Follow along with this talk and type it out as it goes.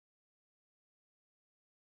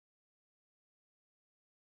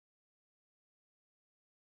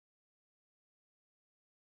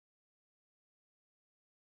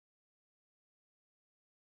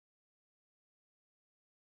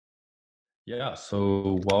Yeah,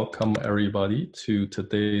 so welcome everybody to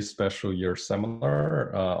today's special year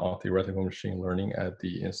seminar on theoretical machine learning at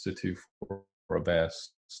the Institute for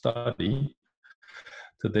Advanced Study.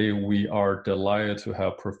 Today we are delighted to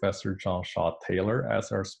have Professor John Shawe-Taylor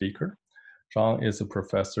as our speaker. John is a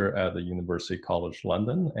professor at the University College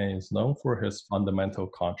London and is known for his fundamental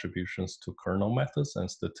contributions to kernel methods and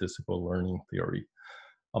statistical learning theory.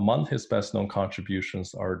 Among his best-known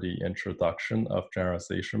contributions are the introduction of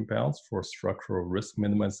generalization bounds for structural risk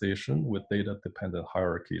minimization with data-dependent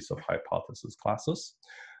hierarchies of hypothesis classes,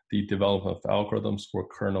 the development of algorithms for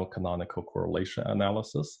kernel canonical correlation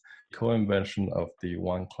analysis, co-invention of the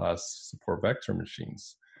one-class support vector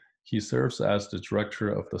machines. He serves as the director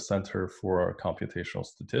of the Center for Computational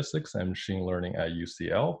Statistics and Machine Learning at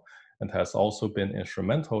UCL, and has also been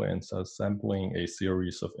instrumental in assembling a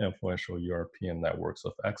series of influential European networks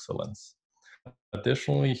of excellence.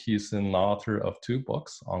 Additionally, he's an author of 2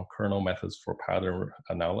 books on kernel methods for pattern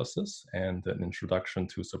analysis and an introduction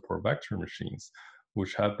to support vector machines,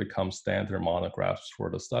 which have become standard monographs for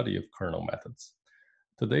the study of kernel methods.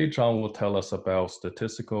 Today, John will tell us about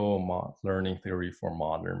statistical learning theory for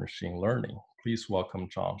modern machine learning. Please welcome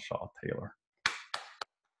John Shawe-Taylor.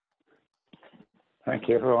 Thank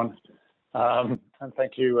you, everyone. And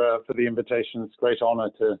thank you for the invitation. It's a great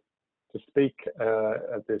honor to speak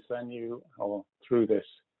at this venue or through this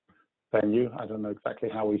venue. I don't know exactly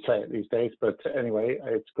how we say it these days, but anyway,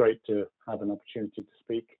 it's great to have an opportunity to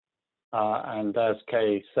speak. And as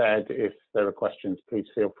Kay said, if there are questions, please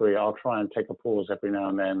feel free. I'll try and take a pause every now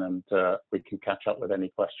and then, and we can catch up with any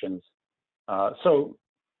questions. So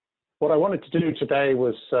what I wanted to do today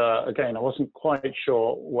was, again, I wasn't quite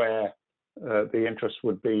sure where the interest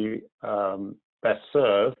would be best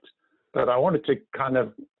served, but I wanted to kind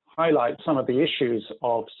of highlight some of the issues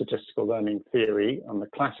of statistical learning theory and the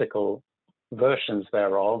classical versions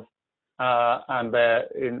thereof, and their,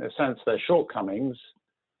 in a sense, their shortcomings,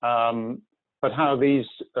 but how these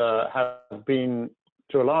have been,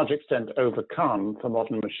 to a large extent, overcome for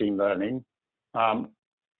modern machine learning,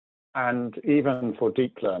 and even for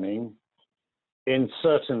deep learning, in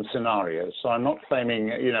certain scenarios. So I'm not claiming,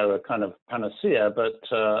 you know, a kind of panacea, but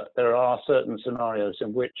there are certain scenarios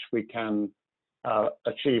in which we can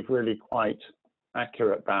achieve really quite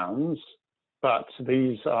accurate bounds, but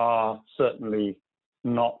these are certainly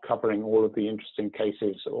not covering all of the interesting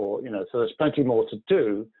cases, or, you know, so there's plenty more to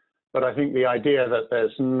do. But I think the idea that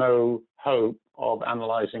there's no hope of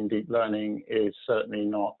analyzing deep learning is certainly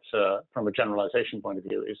not, from a generalization point of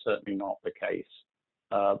view, is certainly not the case.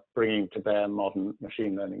 Bringing to bear modern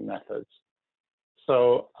machine learning methods.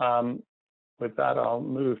 So with that, I'll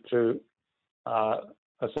move to a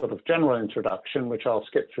sort of general introduction, which I'll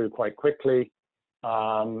skip through quite quickly.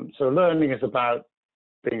 So learning is about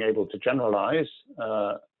being able to generalize,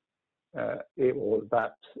 or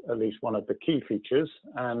that's at least one of the key features.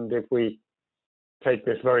 And if we take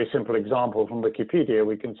this very simple example from Wikipedia,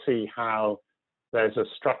 we can see how there's a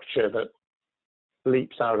structure that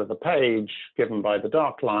leaps out of the page given by the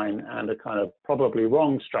dark line, and a kind of probably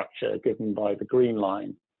wrong structure given by the green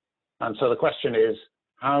line. And so the question is,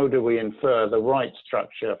 how do we infer the right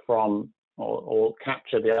structure from, or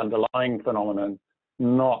capture the underlying phenomenon,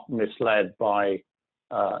 not misled by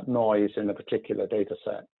noise in a particular data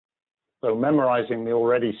set? So memorizing the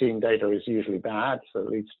already seen data is usually bad, so it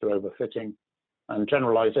leads to overfitting. And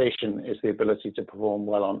generalization is the ability to perform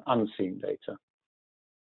well on unseen data.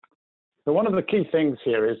 So one of the key things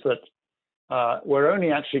here is that we're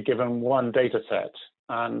only actually given one data set.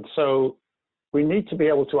 And so we need to be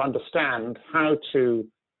able to understand how to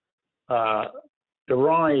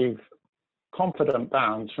derive confident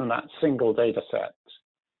bounds from that single data set.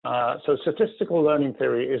 So statistical learning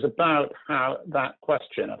theory is about how that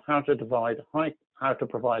question of how to provide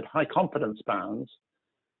high confidence bounds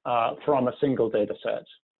from a single data set.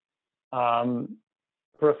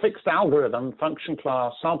 For a fixed algorithm, function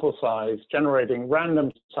class, sample size, generating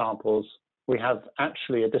random samples, we have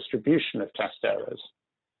actually a distribution of test errors.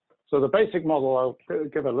 So the basic model, I'll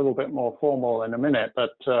give a little bit more formal in a minute,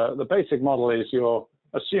 but the basic model is you're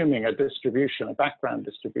assuming a distribution, a background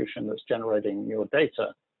distribution that's generating your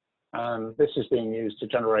data. And this is being used to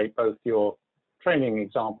generate both your training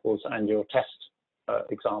examples and your test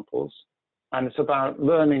examples. And it's about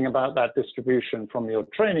learning about that distribution from your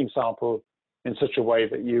training sample in such a way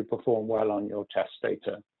that you perform well on your test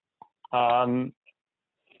data.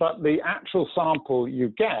 But the actual sample you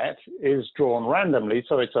get is drawn randomly,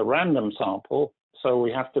 so it's a random sample. So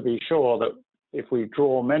we have to be sure that if we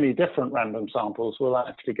draw many different random samples, we'll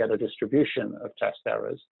actually get a distribution of test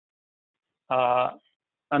errors.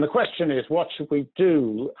 And the question is, what should we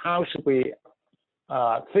do? How should we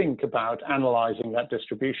think about analyzing that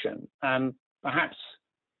distribution. And perhaps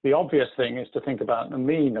the obvious thing is to think about the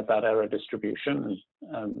mean of that error distribution,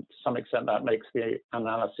 and to some extent that makes the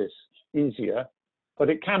analysis easier, but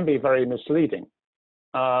it can be very misleading.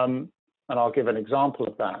 And I'll give an example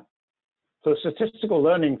of that. So statistical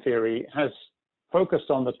learning theory has focused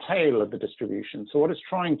on the tail of the distribution. So what it's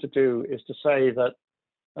trying to do is to say that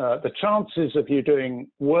the chances of you doing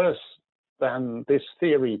worse than this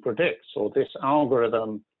theory predicts, or this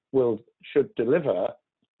algorithm should deliver,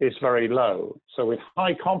 is very low. So with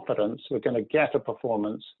high confidence, we're going to get a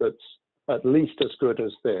performance that's at least as good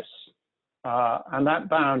as this. And that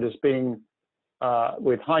bound is being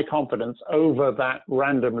with high confidence over that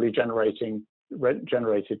randomly generated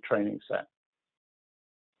training set.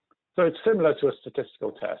 So it's similar to a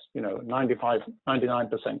statistical test,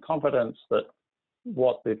 99% confidence that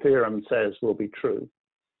what the theorem says will be true.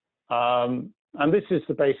 And this is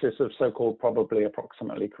the basis of so-called probably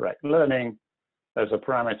approximately correct learning. There's a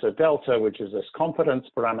parameter delta, which is this confidence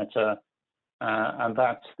parameter, and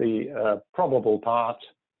that's the probable part.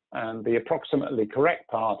 And the approximately correct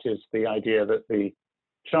part is the idea that the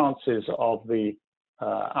chances of the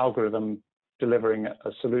algorithm delivering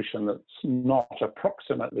a solution that's not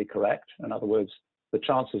approximately correct, in other words, the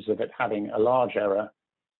chances of it having a large error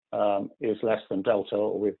is less than delta,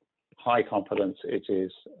 or with high confidence it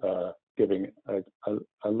is giving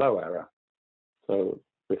a low error. So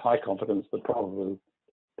with high confidence, the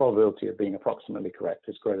probability of being approximately correct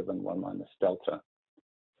is greater than 1 minus delta.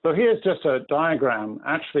 So here's just a diagram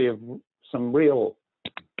actually of some real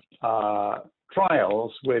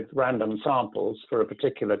trials with random samples for a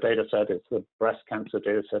particular data set. It's the breast cancer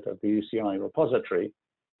data set of the UCI repository.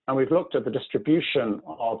 And we've looked at the distribution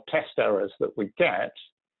of test errors that we get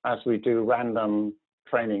as we do random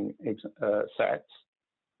training sets.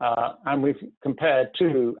 And we've compared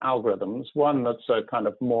two algorithms, one that's a kind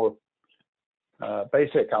of more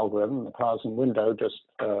basic algorithm, the Parson window, just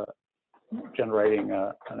generating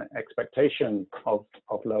an expectation of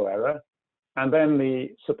low error. And then the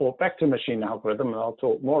support vector machine algorithm, and I'll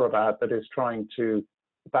talk more about, that is trying to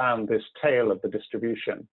bound this tail of the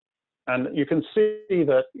distribution. And you can see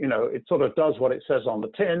that, it sort of does what it says on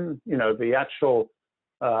the tin. The actual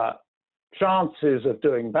chances of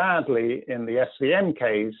doing badly in the SVM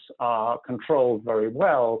case are controlled very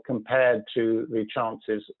well compared to the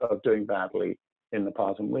chances of doing badly in the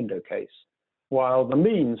Parson window case, while the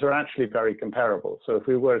means are actually very comparable. So if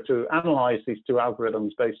we were to analyze these two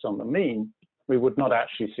algorithms based on the mean, we would not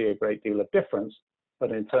actually see a great deal of difference.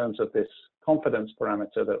 But in terms of this confidence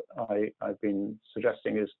parameter that I've been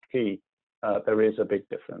suggesting is key, there is a big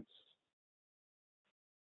difference.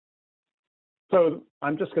 So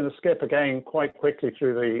I'm just going to skip again quite quickly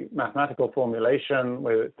through the mathematical formulation.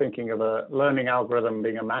 We're thinking of a learning algorithm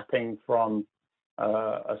being a mapping from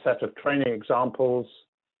a set of training examples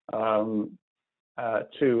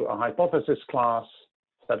to a hypothesis class,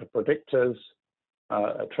 set of predictors.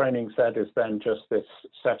 A training set is then just this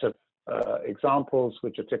set of examples,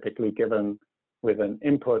 which are typically given with an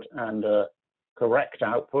input and a correct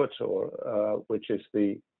output, or which is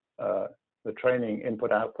the training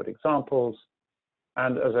input-output examples.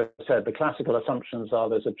 And as I said, the classical assumptions are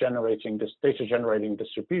there's a data generating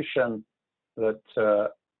distribution that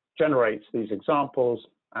generates these examples,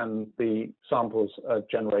 and the samples are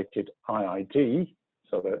generated IID,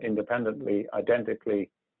 so they're independently, identically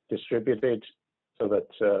distributed, so that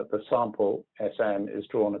the sample SN is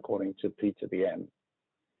drawn according to P to the N.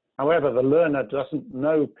 However, the learner doesn't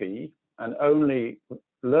know P and only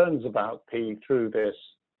learns about P through this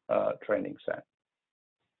training set.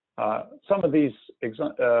 Some of these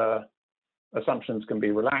assumptions can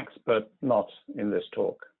be relaxed, but not in this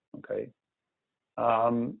talk, okay?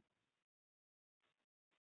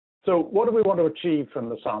 So what do we want to achieve from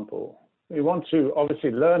the sample? We want to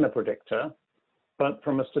obviously learn a predictor, but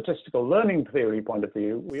from a statistical learning theory point of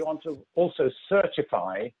view, we want to also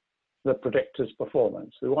certify the predictor's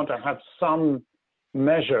performance. We want to have some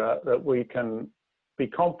measure that we can be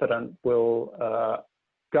confident will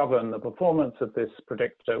govern the performance of this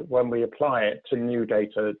predictor when we apply it to new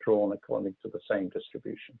data drawn according to the same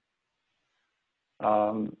distribution.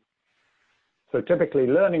 So typically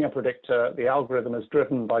learning a predictor, the algorithm is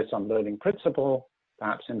driven by some learning principle,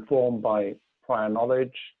 perhaps informed by prior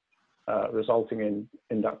knowledge, resulting in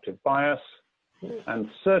inductive bias, and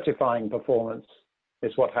certifying performance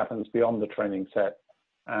is what happens beyond the training set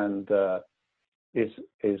and is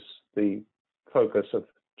the focus of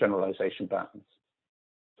generalization bounds.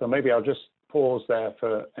 So maybe I'll just pause there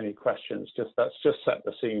for any questions. That's just set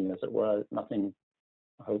the scene, as it were, nothing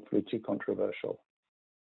hopefully too controversial.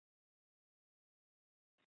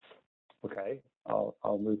 Okay,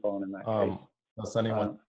 I'll move on in that case. Does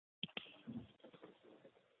anyone?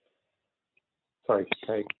 Sorry,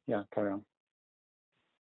 Kay. Yeah, carry on.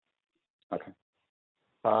 Okay.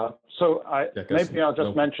 So maybe I'll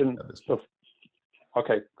just mention.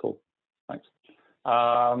 Okay, cool. Thanks.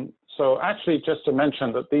 So actually, just to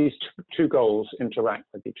mention that these two goals interact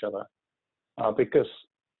with each other, because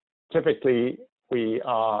typically we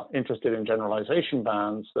are interested in generalization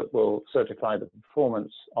bands that will certify the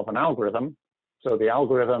performance of an algorithm. So the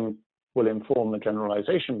algorithm will inform the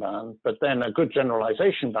generalization band, but then a good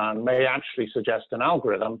generalization band may actually suggest an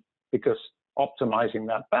algorithm, because optimizing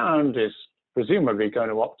that band is presumably going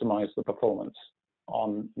to optimize the performance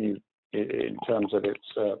on in terms of its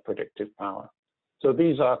predictive power. So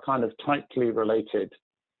these are kind of tightly related.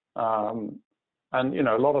 And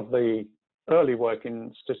a lot of the early work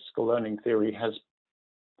in statistical learning theory has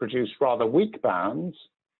produced rather weak bounds,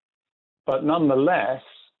 but nonetheless,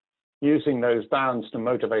 using those bounds to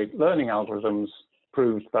motivate learning algorithms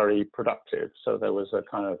proved very productive. So there was a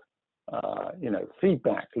kind of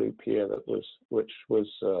feedback loop here that which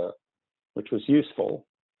was useful.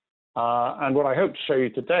 And what I hope to show you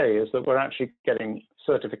today is that we're actually getting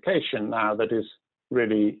certification now that is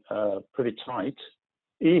really pretty tight,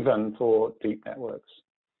 even for deep networks,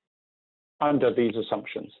 under these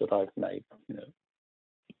assumptions that I've made.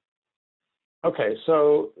 Okay,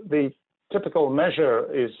 so the typical measure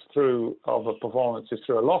of a performance is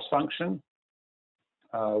through a loss function,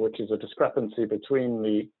 which is a discrepancy between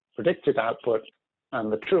the predicted output and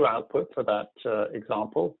the true output for that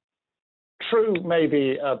example. True may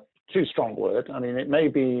be a too strong word. I mean, it may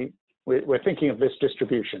be, we're thinking of this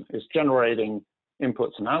distribution. It's generating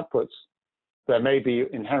inputs and outputs. There may be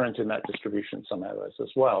inherent in that distribution some errors as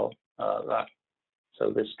well.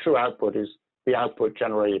 So this true output is the output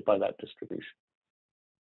generated by that distribution.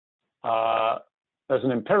 There's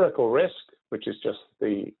an empirical risk, which is just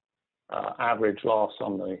the average loss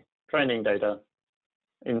on the training data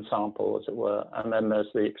in sample, as it were. And then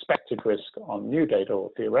there's the expected risk on new data,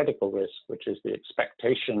 or theoretical risk, which is the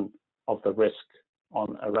expectation of the risk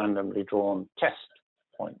on a randomly drawn test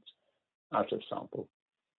point out of sample.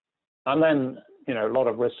 And then, a lot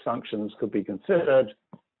of risk functions could be considered.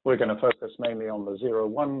 We're going to focus mainly on the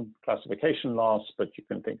 0-1 classification loss, but you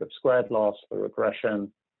can think of squared loss for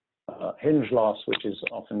regression, hinge loss, which is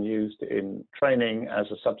often used in training as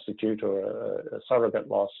a substitute or a surrogate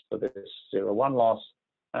loss for this 0-1 loss,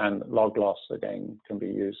 and log loss, again, can be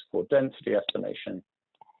used for density estimation.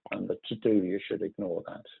 And the to-do, you should ignore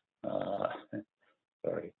that.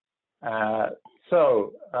 Sorry.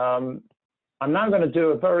 I'm now going to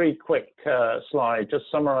do a very quick slide, just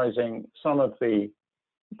summarizing some of the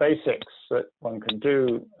basics that one can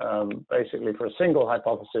do. Basically, for a single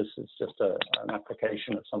hypothesis, it's just an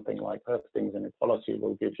application of something like Hertzing's inequality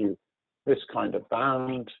will give you this kind of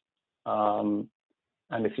bound.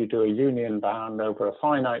 And if you do a union bound over a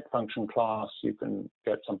finite function class, you can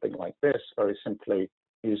get something like this, very simply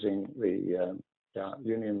using the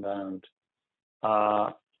union bound.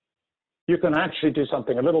 You can actually do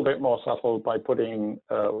something a little bit more subtle by putting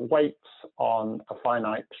weights on a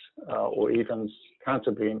finite or even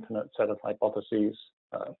countably infinite set of hypotheses,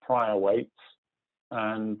 prior weights.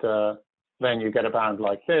 And then you get a bound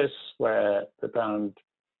like this, where the bound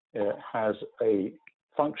has a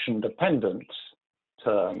function dependent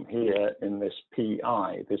term here in this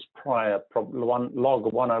pi, this prior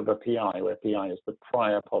log 1 over pi, where pi is the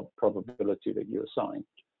prior probability that you assign.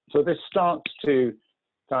 So this starts to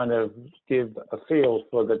kind of give a feel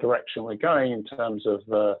for the direction we're going in terms of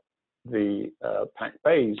the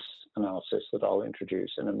Pack-Bayes analysis that I'll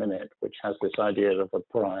introduce in a minute, which has this idea of a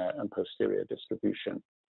prior and posterior distribution.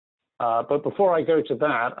 But before I go to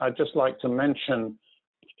that, I'd just like to mention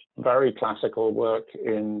very classical work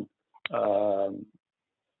in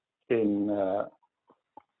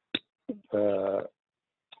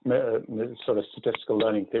sort of statistical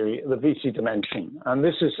learning theory, the VC dimension. And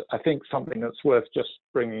this is, I think, something that's worth just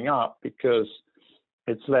bringing up, because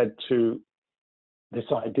it's led to this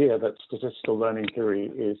idea that statistical learning theory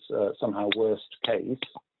is somehow worst case.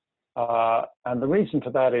 And the reason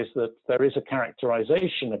for that is that there is a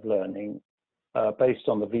characterization of learning based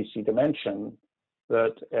on the VC dimension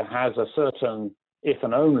that it has a certain if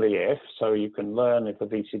and only if, so you can learn if the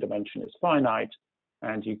VC dimension is finite,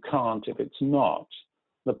 and you can't if it's not.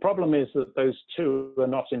 The problem is that those two are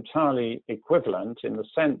not entirely equivalent, in the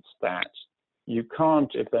sense that you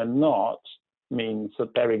can't if they're not means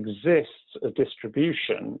that there exists a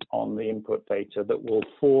distribution on the input data that will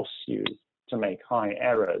force you to make high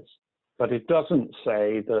errors. But it doesn't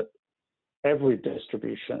say that every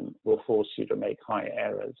distribution will force you to make high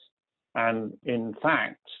errors. And in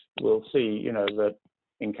fact, we'll see, that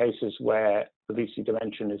in cases where the VC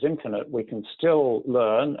dimension is infinite, we can still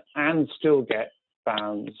learn and still get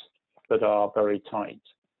bounds that are very tight.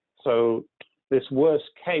 So this worst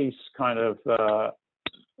case kind of,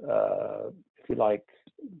 if you like,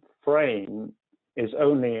 frame is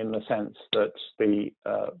only in the sense that the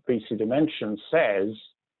VC dimension says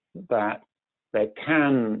that there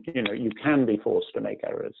can, you can be forced to make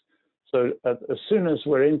errors. So as soon as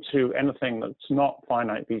we're into anything that's not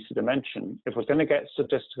finite VC dimension, if we're going to get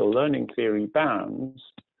statistical learning theory bounds,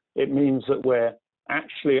 it means that we're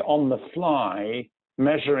actually on the fly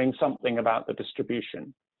measuring something about the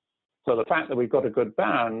distribution. So the fact that we've got a good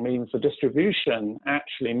bound means the distribution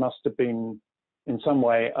actually must have been in some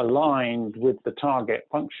way aligned with the target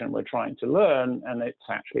function we're trying to learn, and it's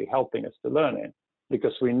actually helping us to learn it,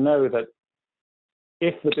 because we know that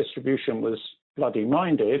if the distribution was bloody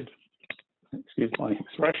minded, excuse my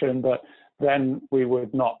expression, but then we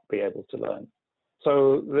would not be able to learn.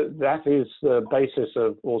 So that is the basis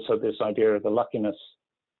of also this idea of the luckiness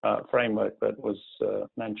framework that was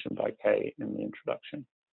mentioned by Kay in the introduction.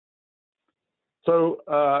 So,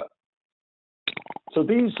 so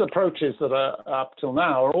these approaches that are up till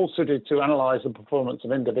now are all suited to analyze the performance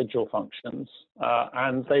of individual functions,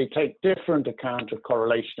 and they take different account of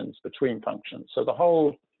correlations between functions. So the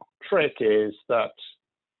whole trick is that,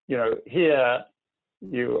 here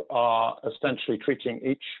you are essentially treating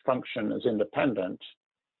each function as independent.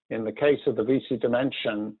 In the case of the VC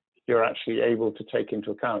dimension, you're actually able to take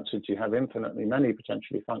into account, since you have infinitely many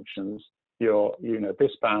potentially functions,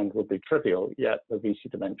 this bound would be trivial, yet the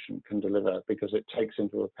VC dimension can deliver because it takes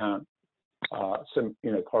into account some,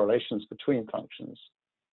 correlations between functions.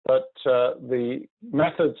 But the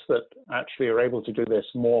methods that actually are able to do this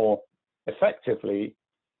more effectively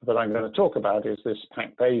that I'm going to talk about is this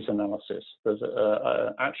packed-Bayes analysis.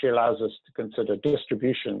 That actually allows us to consider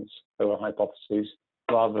distributions over hypotheses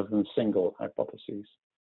rather than single hypotheses.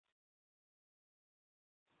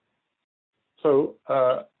 So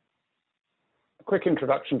a quick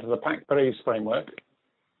introduction to the packed-Bayes framework.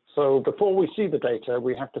 So before we see the data,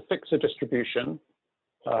 we have to fix a distribution,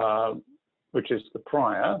 which is the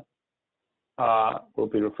prior, will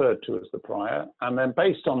be referred to as the prior. And then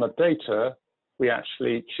based on the data, we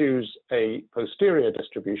actually choose a posterior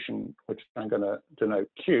distribution, which I'm going to denote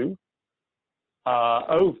Q.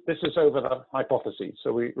 This is over the hypothesis.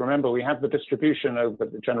 So remember, we have the distribution over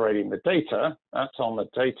generating the data. That's on the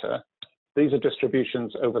data. These are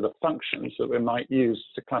distributions over the functions that we might use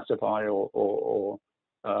to classify or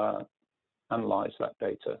analyze that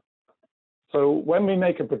data. So when we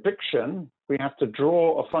make a prediction, we have to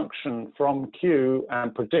draw a function from Q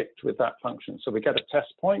and predict with that function. So we get a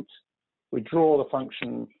test point, we draw the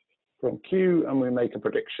function from Q, and we make a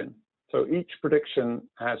prediction. So each prediction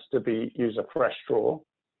has to use a fresh draw.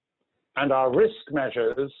 And our risk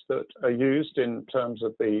measures that are used in terms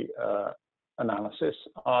of the analysis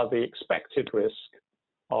are the expected risk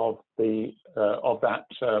of that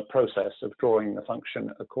process of drawing the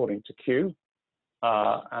function according to Q,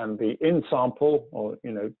 and the in-sample or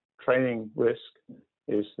training risk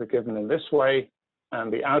is given in this way,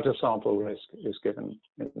 and the out-of-sample risk is given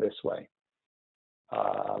in this way.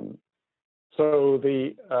 So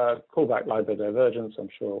the callback library divergence, I'm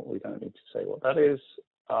sure we don't need to say what that is.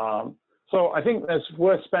 So I think it's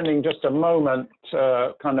worth spending just a moment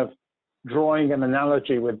kind of drawing an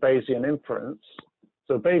analogy with Bayesian inference.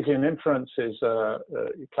 So Bayesian inference is a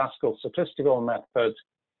classical statistical method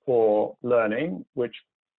for learning, which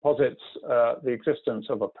posits the existence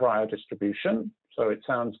of a prior distribution. So it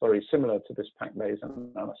sounds very similar to this packed-Bayes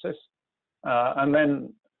analysis. And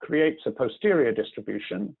then creates a posterior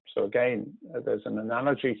distribution. So again, there's an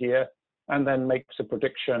analogy here, and then makes a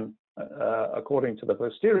prediction according to the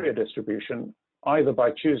posterior distribution, either by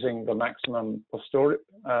choosing the maximum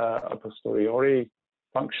a posteriori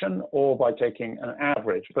function or by taking an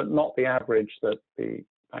average, but not the average that the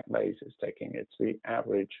packed-Bayes is taking. It's the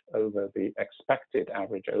average over the expected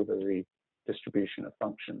average over the distribution of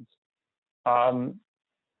functions.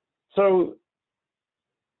 So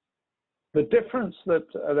the difference that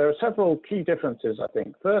there are several key differences, I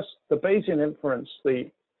think. First, the Bayesian inference,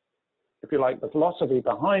 if you like, the philosophy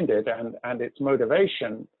behind it and its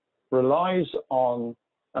motivation relies on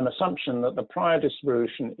an assumption that the prior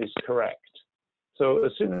distribution is correct. So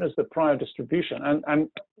as soon as the prior distribution, and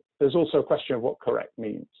there's also a question of what correct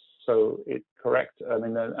means. So correct, I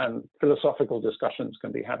mean, and philosophical discussions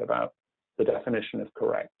can be had about the definition of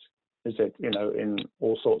correct. Is it, in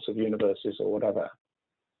all sorts of universes or whatever?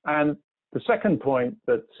 And the second point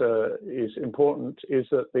that is important is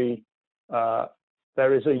that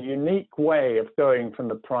there is a unique way of going from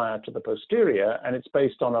the prior to the posterior, and it's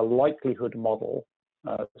based on a likelihood model.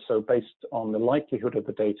 So based on the likelihood of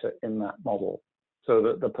the data in that model, so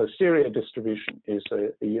that the posterior distribution is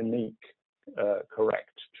a unique,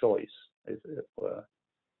 correct choice, as it were.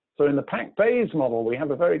 So in the Pack-Bayes model, we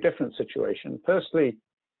have a very different situation. Firstly,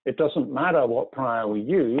 it doesn't matter what prior we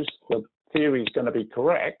use, the theory is going to be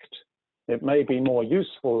correct. It may be more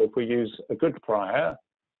useful if we use a good prior,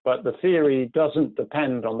 but the theory doesn't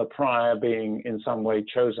depend on the prior being in some way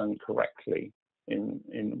chosen correctly in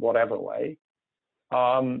whatever way.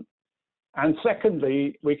 And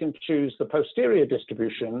secondly, we can choose the posterior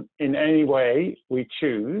distribution in any way we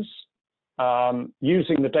choose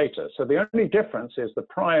using the data. So the only difference is the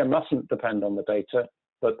prior mustn't depend on the data,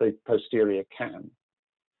 but the posterior can.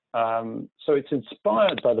 So it's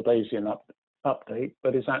inspired by the Bayesian update,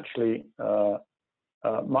 but is actually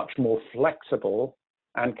much more flexible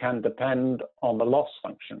and can depend on the loss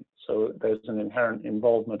function. So there's an inherent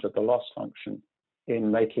involvement of the loss function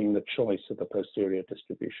in making the choice of the posterior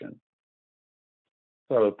distribution.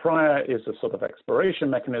 So prior is a sort of exploration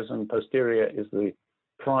mechanism, posterior is the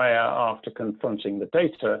prior after confronting the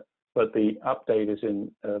data, but the update is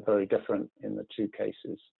very different in the two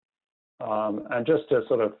cases. And just to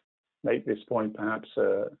sort of make this point perhaps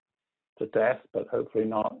to death, but hopefully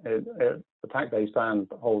not, the Pack-Bayes band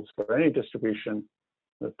holds for any distribution.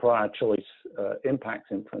 The prior choice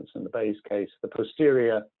impacts inference in the Bayes case. The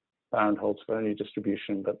posterior bound holds for any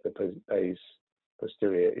distribution, but the Bayes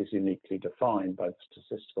posterior is uniquely defined by the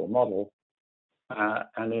statistical model.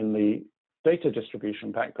 And in the data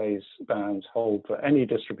distribution, Pack-Bayes bounds hold for any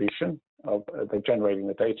distribution of the generating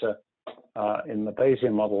the data. In the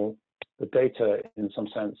Bayesian model, the data in some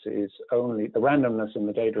sense is only, the randomness in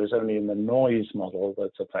the data is only in the noise model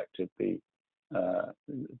that's affected the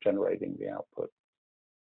generating the output.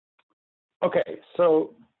 Okay,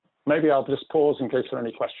 so maybe I'll just pause in case there are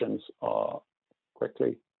any questions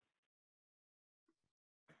quickly.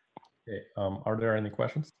 Okay, are there any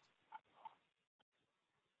questions?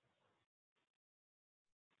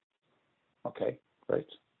 Okay, great,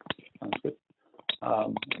 sounds good.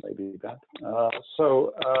 Maybe that.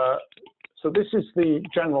 So this is the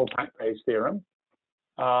general Pack-Bayes theorem.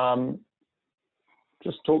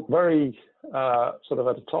 Just talk very sort of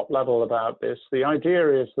at a top level about this. The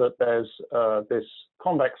idea is that there's this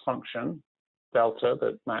convex function, delta,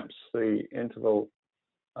 that maps the interval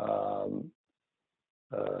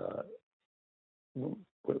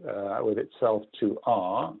with itself to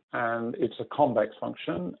R, and it's a convex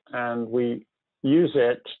function, and we use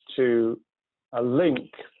it to link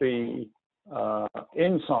the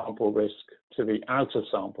in-sample risk to the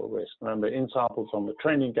outer-sample risk. Remember, in-sample's on the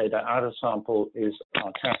training data, outer-sample is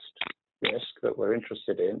our test risk that we're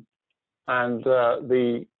interested in. And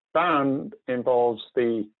the bound involves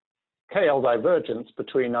the KL divergence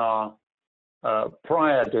between our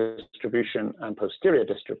prior distribution and posterior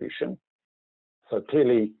distribution. So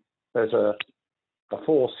clearly, there's a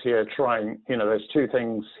force here trying, there's two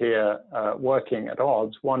things here working at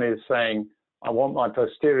odds. One is saying, I want my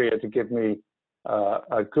posterior to give me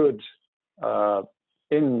a good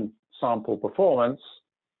in-sample performance,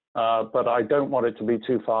 but I don't want it to be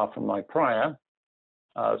too far from my prior.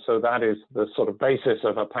 So that is the sort of basis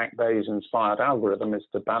of a Pack-Bayes inspired algorithm, is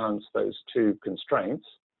to balance those two constraints.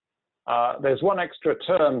 There's one extra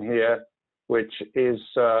term here, which is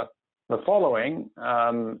the following,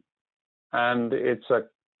 and it's a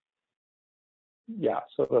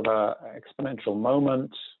sort of a exponential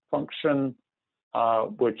moment function,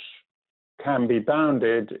 which can be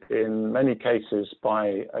bounded in many cases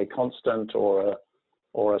by a constant or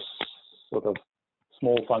a sort of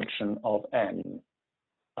small function of n.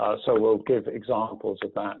 So we'll give examples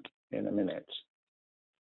of that in a minute.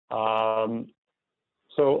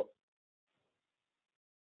 So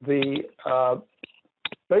the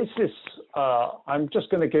basis, I'm just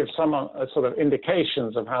going to give some sort of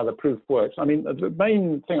indications of how the proof works. I mean, the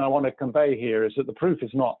main thing I want to convey here is that the proof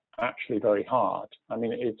is not actually very hard. I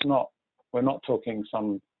mean, we're not talking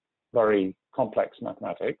some very complex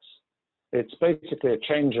mathematics. It's basically a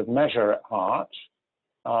change of measure at heart,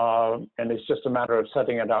 and it's just a matter of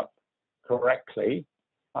setting it up correctly.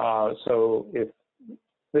 So if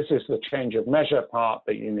this is the change of measure part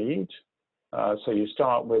that you need, so you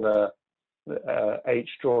start with H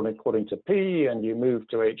drawn according to P, and you move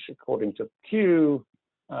to H according to Q,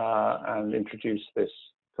 and introduce this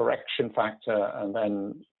correction factor, and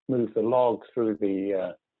then move the log through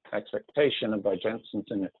the expectation, and by Jensen's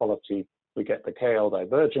inequality, we get the KL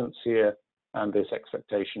divergence here, and this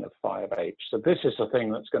expectation of phi of H. So this is the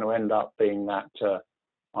thing that's going to end up being that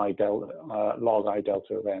log I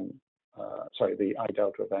delta of n. sorry, the I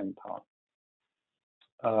delta of n part.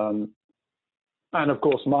 And of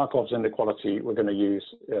course, Markov's inequality we're going to use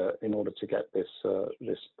in order to get this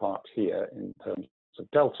this part here in terms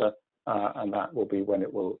of delta, and that will be when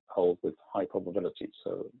it will hold with high probability.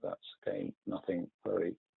 So that's again nothing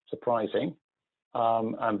very surprising.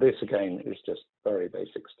 And this again is just very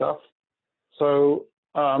basic stuff. So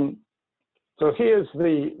so here's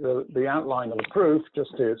the outline of the proof,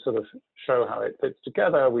 just to sort of show how it fits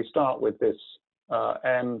together. We start with this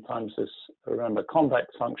m times this, remember,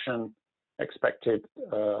 convex function, expected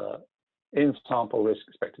in sample risk,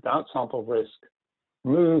 expected out sample risk.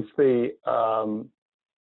 Move the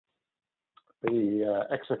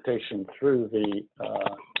expectation through the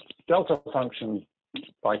delta function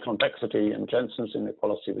by convexity and Jensen's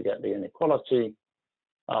inequality. We get the inequality.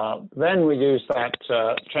 Then we use that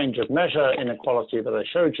change of measure inequality that I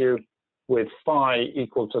showed you with phi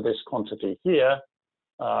equal to this quantity here,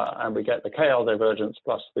 and we get the KL divergence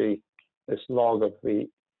plus this log of the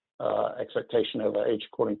expectation over h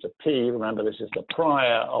according to p. Remember, this is the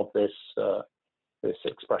prior of this this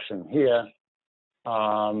expression here.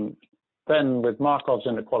 Then with Markov's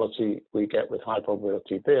inequality, we get with high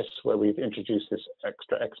probability this, where we've introduced this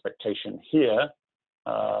extra expectation here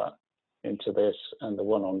into this and the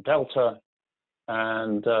one on delta.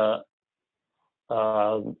 And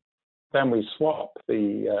then we swap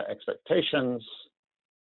the expectations.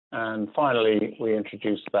 And finally, we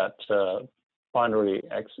introduce that binary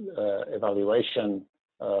evaluation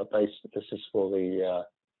based. This is for the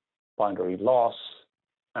binary loss.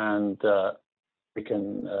 And we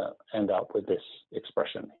can end up with this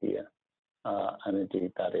expression here. And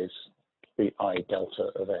indeed, that is the I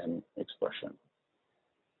delta of n expression.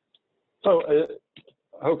 So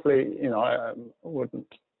hopefully, you know, I wouldn't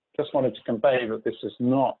just wanted to convey that this is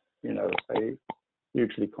not, you know, a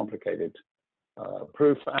hugely complicated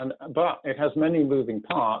proof, but it has many moving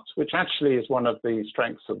parts, which actually is one of the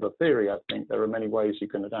strengths of the theory. I think there are many ways you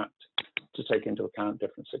can adapt to take into account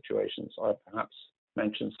different situations. I perhaps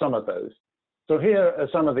mentioned some of those. So here are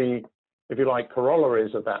some of the, if you like,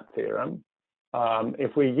 corollaries of that theorem.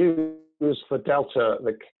 If we use for delta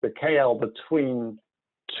the KL between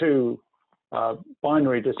two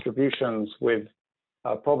binary distributions with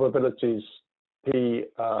probabilities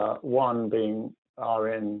P1 being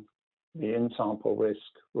Rn, the in-sample risk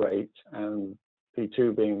rate, and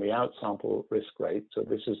P2 being the out-sample risk rate. So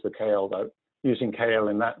this is the KL, though, using KL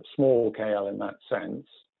in that, small KL in that sense.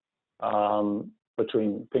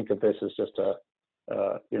 Think of this as just a,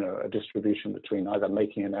 you know, a distribution between either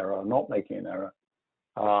making an error or not making an error.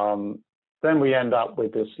 Then we end up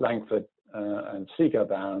with this Langford and Seeger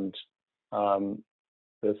bound.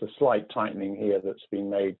 There's a slight tightening here that's been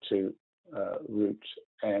made to root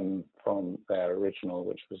m from their original,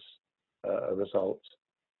 which was a result,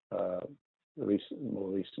 more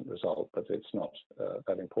recent result, but it's not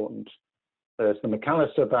that important. There's the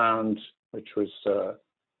McAllister bound, which was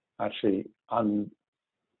actually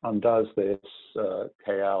undoes this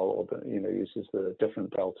KL, or you know, uses the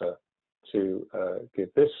different delta to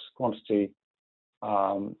give this quantity.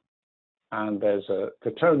 And there's a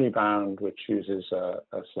Catoni bound, which uses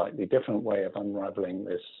a slightly different way of unraveling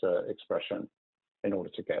this expression in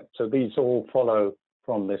order to get. So these all follow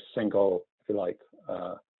from this single, if you like,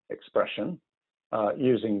 expression,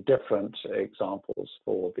 using different examples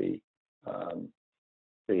for the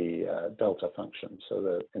delta function.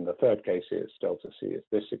 So in the third case, it's delta C is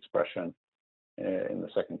this expression. In the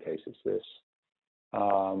second case, it's this.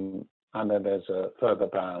 And then there's a further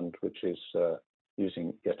bound, which is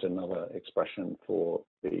using yet another expression for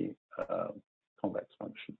the convex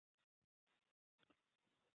function.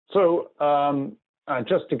 So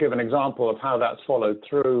just to give an example of how that's followed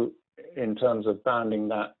through in terms of bounding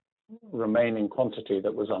that remaining quantity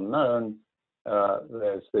that was unknown,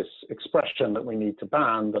 there's this expression that we need to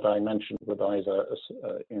bound that I mentioned with either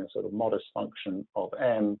a you know, sort of modest function of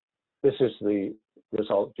m. This is the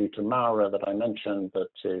result due to Maurer that I mentioned, that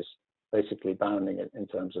is basically bounding it in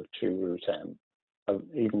terms of 2 root m. An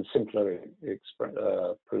even simpler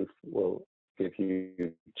proof will give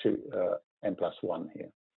you 2 n plus 1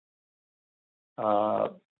 here.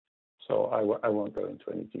 So I won't go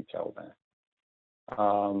into any detail there.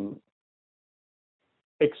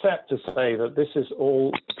 Except to say that this is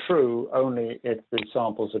all true only if the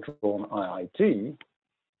samples are drawn IID.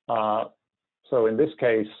 So in this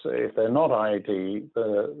case, if they're not IID,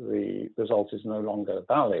 the result is no longer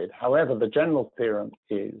valid. However, the general theorem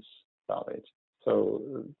is valid. So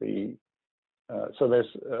so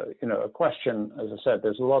there's you know, a question, as I said,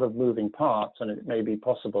 there's a lot of moving parts, and it may be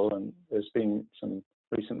possible, and there's been some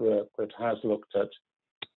recent work that has looked at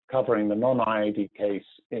covering the non-IID case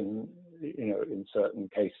in in certain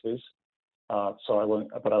cases. So I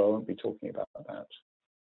won't be talking about that.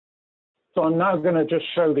 So I'm now going to just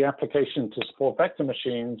show the application to support vector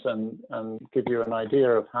machines and give you an idea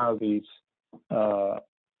of how these.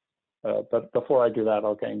 But before I do that,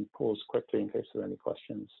 I'll again pause quickly in case there are any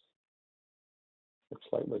questions. Looks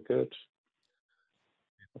like we're good.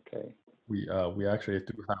 Okay. We actually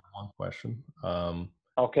do have one question.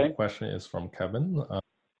 Okay. The question is from Kevin.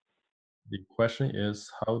 The question is,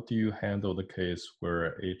 how do you handle the case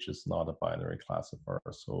where H is not a binary classifier,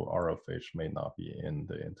 so R of H may not be in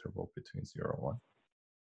the interval between 0 and 1?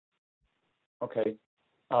 Okay.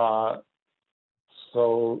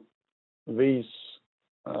 So these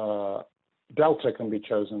delta can be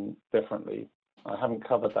chosen differently. I haven't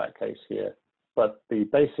covered that case here, but the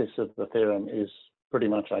basis of the theorem is pretty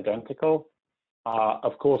much identical.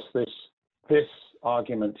 Of course, this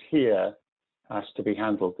argument here has to be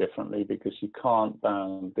handled differently because you can't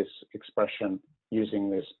bound this expression using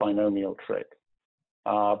this binomial trick.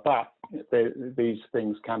 But these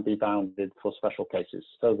things can be bounded for special cases.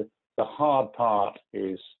 So the hard part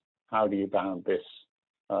is how do you bound this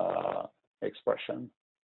expression?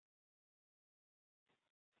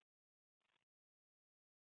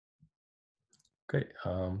 Okay,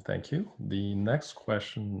 thank you. The next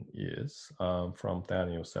question is from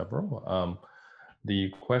Daniel Several.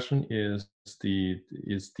 The question is the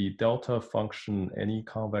delta function any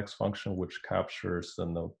convex function which captures the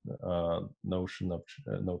notion of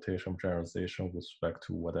notation of generalization with respect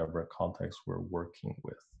to whatever context we're working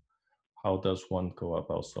with? How does one go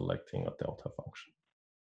about selecting a delta function?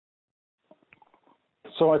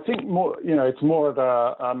 So I think more, it's more at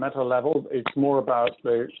a meta level. It's more about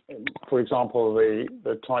for example,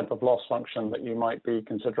 the type of loss function that you might be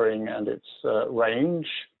considering and its range.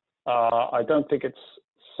 I don't think it's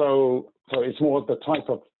so it's more the type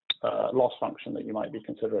of loss function that you might be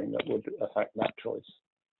considering that would affect that choice.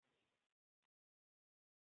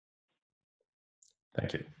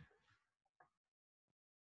 Thank you.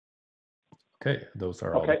 Okay, those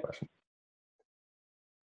are all the questions.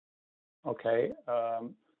 Okay.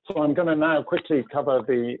 So I'm going to now quickly cover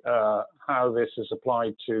the how this is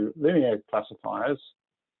applied to linear classifiers,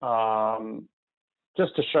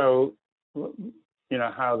 just to show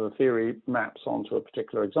how the theory maps onto a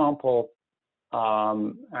particular example,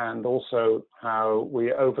 and also how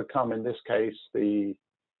we overcome in this case the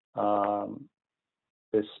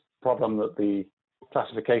this problem that the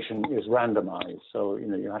classification is randomized. So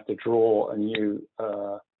you have to draw a new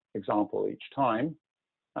example each time.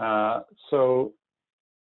 So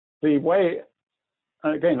the way,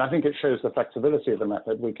 again, I think it shows the flexibility of the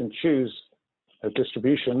method. We can choose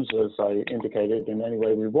distributions, as I indicated, in any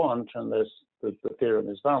way we want, and the theorem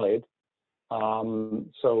is valid.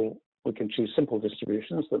 So we can choose simple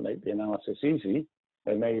distributions that make the analysis easy.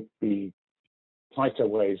 There may be tighter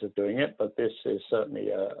ways of doing it, but this is certainly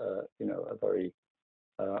a very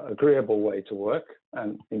agreeable way to work,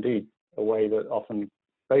 and indeed a way that often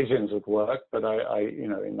Bayesians would work, but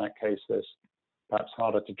in that case, there's perhaps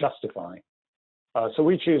harder to justify. So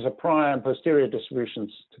we choose a prior and posterior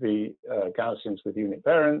distributions to be Gaussians with unit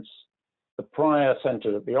variance, the prior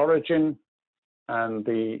centered at the origin, and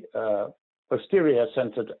the posterior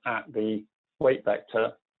centered at the weight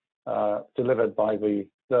vector delivered by the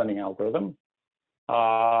learning algorithm,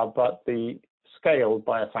 but the scaled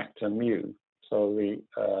by a factor mu. So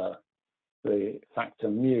the factor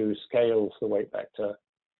mu scales the weight vector.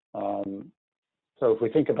 So if we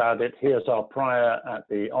think about it, here's our prior at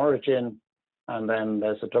the origin, and then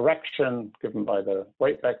there's a direction given by the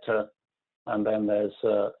weight vector, and then there's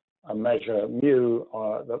a measure mu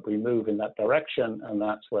that we move in that direction, and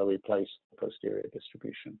that's where we place the posterior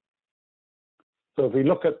distribution. So if we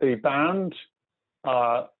look at the bound,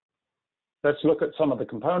 let's look at some of the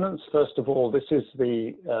components. First of all, this is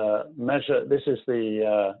the measure, this is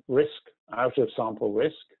the risk, out of sample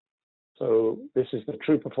risk. So this is the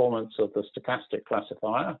true performance of the stochastic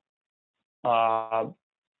classifier.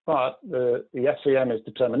 But the SEM is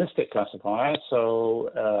deterministic classifier, so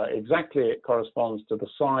exactly it corresponds to the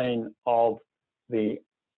sign of the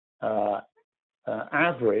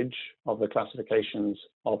average of the classifications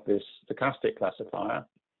of this stochastic classifier,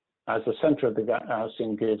 as the center of the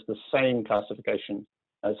Gaussian gives the same classification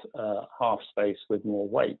as half space with more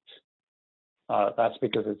weight. That's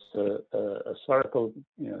because it's a spherical,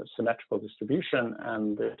 symmetrical distribution,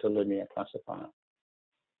 and it's a linear classifier.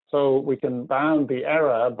 So we can bound the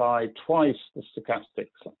error by twice the stochastic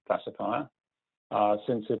classifier,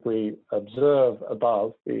 since if we observe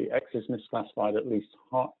above, the X is misclassified at least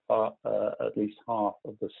half of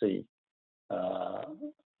the C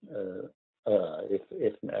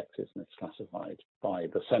if X is misclassified by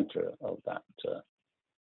the center of that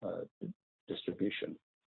distribution.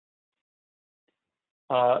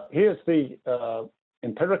 Here's the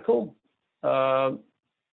empirical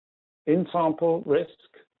in-sample risk.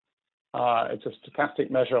 It's a stochastic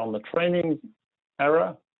measure on the training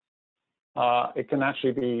error. It can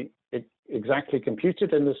actually be exactly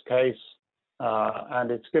computed in this case,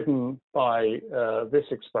 and it's given by this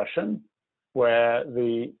expression, where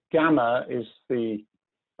the gamma is the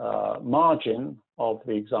margin of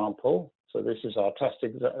the example. So this is our test.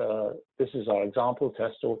 This is our example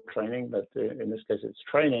test or training, but in this case it's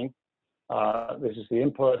training. This is the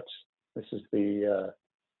input. This is the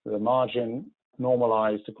margin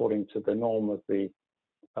normalized according to the norm of the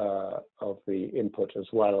input as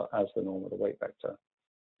well as the norm of the weight vector.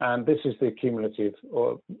 And this is the cumulative,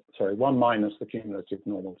 or sorry, 1 minus the cumulative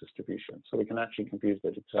normal distribution. So we can actually compute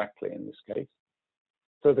it exactly in this case.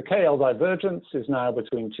 So the KL divergence is now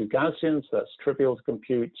between two Gaussians. That's trivial to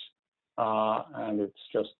compute, and it's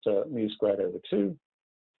just mu squared over 2.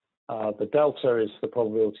 The delta is the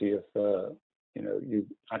probability of you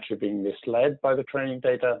actually being misled by the training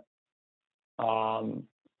data.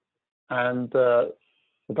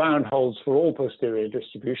 The bound holds for all posterior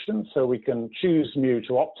distributions, so we can choose mu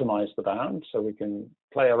to optimize the bound, so we can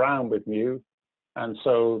play around with mu. And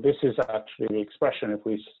so this is actually the expression if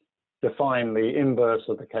we define the inverse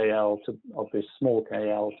of the KL of this small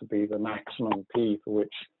KL to be the maximum P for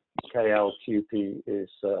which KL QP is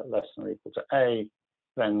less than or equal to A,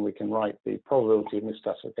 then we can write the probability of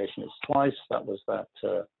misclassification is twice. That was that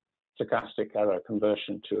stochastic error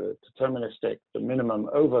conversion to a deterministic, the minimum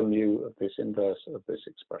over mu of this inverse of this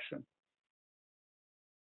expression.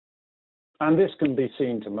 And this can be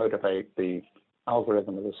seen to motivate the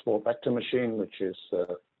algorithm of the support vector machine, which is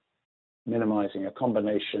minimizing a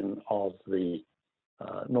combination of the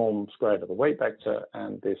norm squared of the weight vector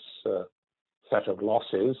and this set of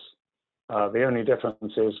losses. The only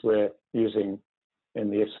difference is we're using in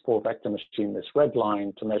the support vector machine this red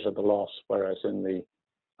line to measure the loss, whereas in the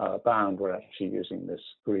bound we're actually using this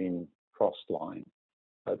green crossed line,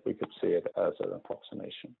 but we could see it as an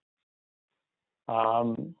approximation.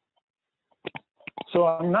 So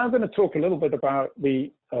I'm now going to talk a little bit about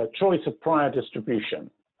the choice of prior distribution.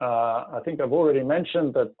 I think I've already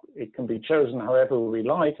mentioned that it can be chosen however we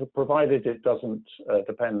like, provided it doesn't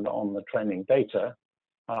depend on the training data.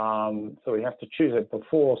 So we have to choose it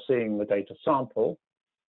before seeing the data sample.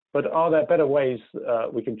 But are there better ways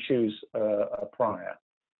we can choose a prior?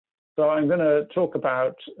 So I'm going to talk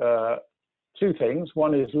about two things.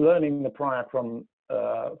 One is learning the prior from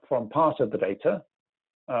part of the data,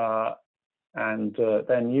 and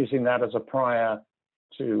then using that as a prior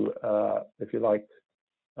to, if you like,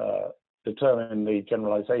 determine the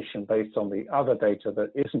generalization based on the other data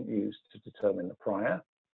that isn't used to determine the prior.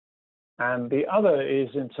 And the other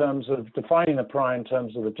is in terms of defining the prior in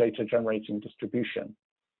terms of the data generating distribution,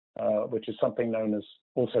 which is something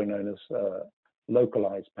also known as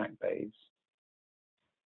localized backbays.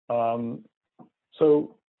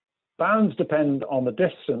 So bounds depend on the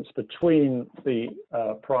distance between the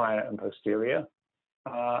prior and posterior.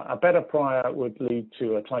 A better prior would lead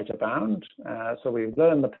to a tighter bound. So we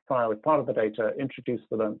learn the prior with part of the data, introduce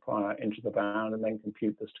the learned prior into the bound, and then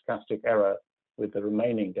compute the stochastic error with the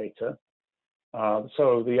remaining data.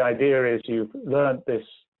 So the idea is you've learned this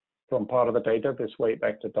from part of the data, this weight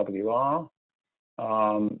vector WR.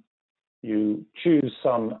 You choose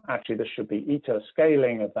some, actually this should be eta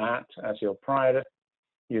scaling of that as your prior.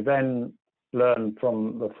 You then learn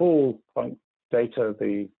from the full data,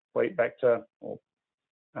 the weight vector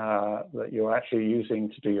that you're actually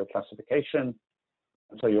using to do your classification.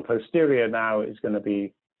 So your posterior now is going to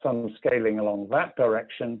be some scaling along that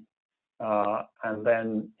direction. And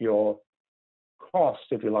then your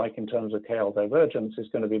cost, if you like, in terms of KL divergence is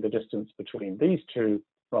going to be the distance between these two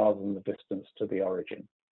rather than the distance to the origin.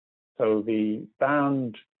 So the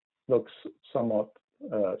bound looks somewhat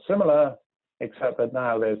similar, except that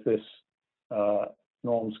now there's this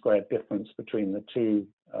norm squared difference between the two.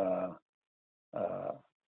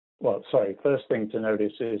 Well, sorry, first thing to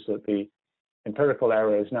notice is that the empirical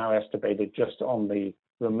error is now estimated just on the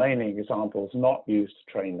remaining examples not used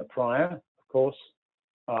to train the prior, of course.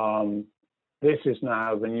 This is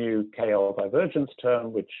now the new KL divergence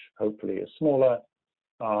term, which hopefully is smaller.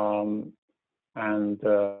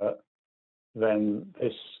 Then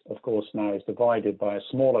this, of course, now is divided by a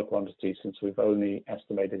smaller quantity since we've only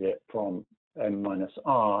estimated it from m minus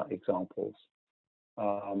r examples.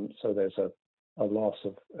 So there's a loss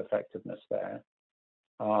of effectiveness there.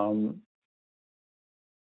 So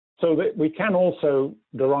that we can also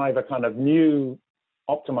derive a kind of new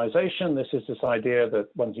optimization. This is this idea that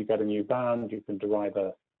once you get a new bound, you can derive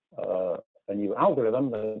a new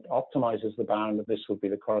algorithm that optimizes the bound. And this would be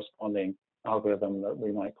the corresponding algorithm that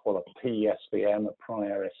we might call a PSVM, a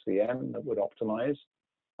prior SVM, that would optimize.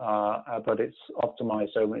 But it's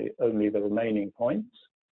optimized only the remaining points.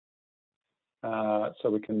 So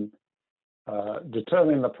we can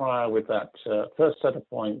determine the prior with that first set of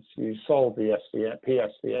points. You solve the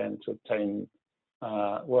PSVM to obtain,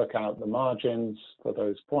 work out the margins for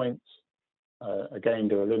those points. Again,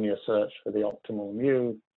 do a linear search for the optimal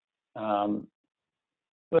mu.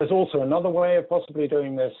 There's also another way of possibly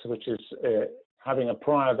doing this, which is having a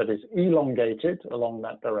prior that is elongated along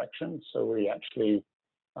that direction. So we actually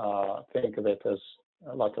think of it as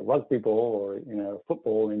like a rugby ball or, you know,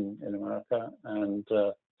 football in America. And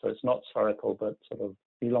so it's not spherical, but sort of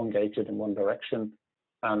elongated in one direction.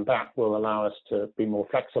 And that will allow us to be more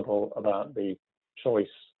flexible about the choice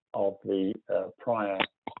of the prior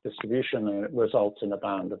distribution, and it results in a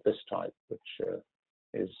bound of this type, which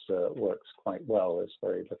works quite well. There's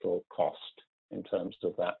very little cost in terms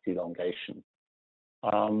of that elongation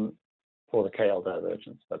for the KL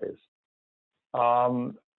divergence, that is.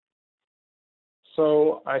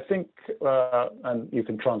 So I think, and you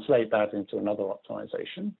can translate that into another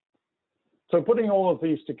optimization. So putting all of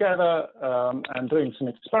these together and doing some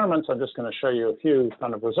experiments, I'm just going to show you a few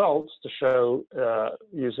kind of results to show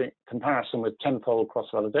using comparison with tenfold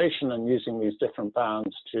cross-validation and using these different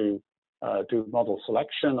bounds to do model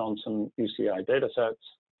selection on some UCI data sets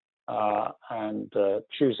and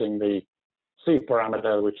choosing the C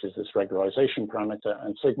parameter, which is this regularization parameter,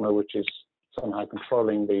 and sigma, which is somehow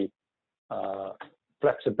controlling the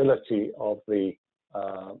flexibility of the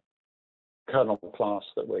kernel class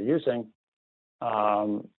that we're using,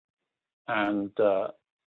 and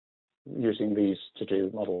using these to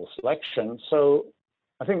do model selection. So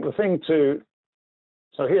I think the thing to,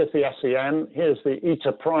 so here's the SVM, here's the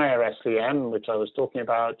eta prior SVM, which I was talking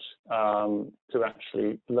about, to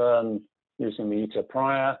actually learn using the eta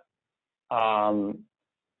prior.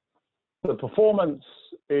 The performance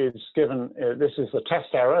is given, this is the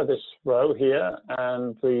test error, this row here,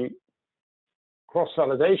 and the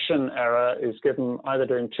cross-validation error is given either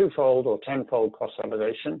doing twofold or tenfold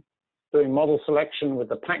cross-validation. Doing model selection with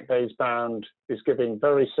the pack-based bound is giving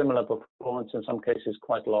very similar performance, in some cases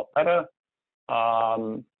quite a lot better.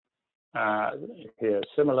 Here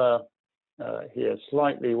similar, here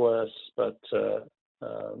slightly worse, but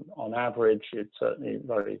on average, it's certainly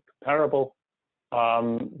very comparable.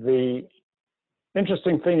 The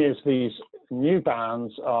interesting thing is these new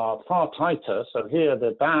bounds are far tighter. So here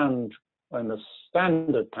the bound in the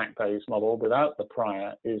standard pack-based model without the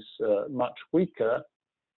prior is much weaker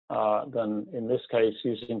than in this case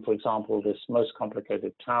using, for example, this most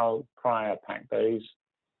complicated tau prior pack-based,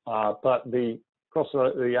 but the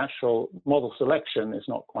actual model selection is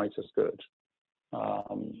not quite as good.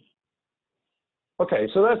 Okay,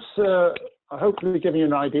 so that's hopefully giving you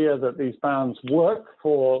an idea that these bounds work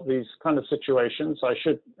for these kind of situations. I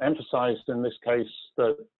should emphasize in this case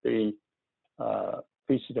that the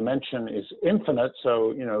VC dimension is infinite,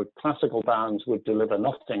 so you know classical bounds would deliver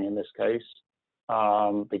nothing in this case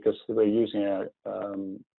because we're using a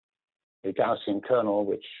Gaussian kernel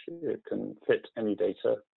which it can fit any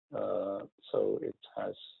data, so it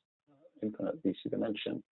has infinite VC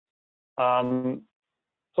dimension.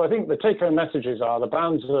 So I think the take-home messages are the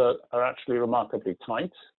bounds are actually remarkably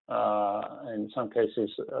tight. In some cases,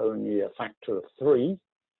 only a factor of 3.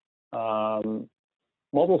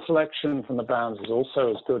 Model selection from the bounds is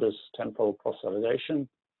also as good as tenfold cross-validation.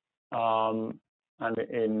 And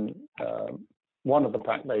in one of the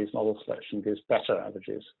pack-based model selection gives better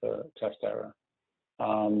averages for test error.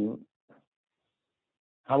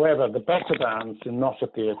 However, the better bounds do not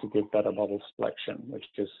appear to give better model selection, which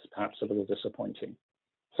is perhaps a little disappointing.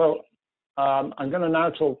 So I'm going to now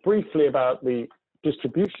talk briefly about the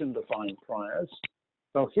distribution-defined priors.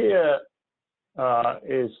 So here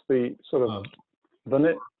is the sort of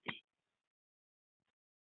vanilla.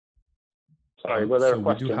 Sorry, were there a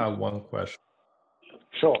question? We do have one question.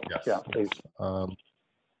 Sure, yes, yeah, please. So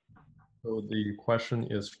the question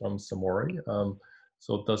is from Samori.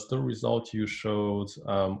 So does the result you showed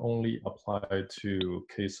only apply to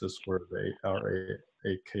cases where the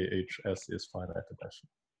RAKHS is finite dimensional?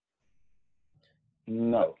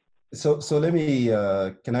 No. So let me,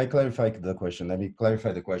 can I clarify the question? Let me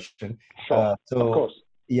clarify the question. Sure, of course.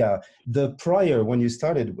 Yeah, the prior, when you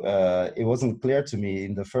started, it wasn't clear to me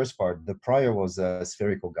in the first part, the prior was a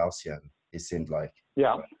spherical Gaussian, it seemed like.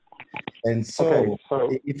 Yeah. And so, okay, so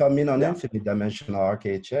if I'm in an infinite dimensional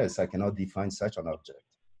RKHS, I cannot define such an object.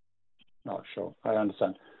 No, sure, I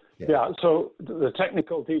understand. Yeah, so the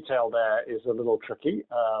technical detail there is a little tricky.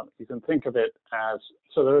 You can think of it as,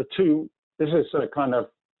 so there are two, this is a kind of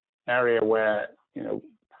area where, you know,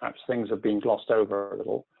 perhaps things have been glossed over a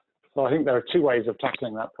little. So I think there are two ways of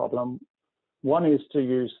tackling that problem. One is to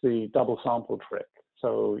use the double sample trick.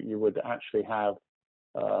 So you would actually have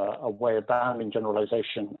a way of bounding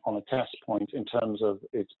generalization on a test point in terms of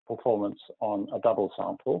its performance on a double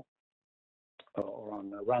sample or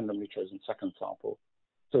on a randomly chosen second sample.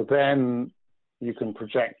 So then you can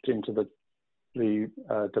project into the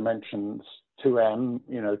dimensions 2m,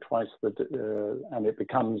 you know, twice the, and it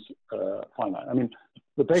becomes finite. I mean,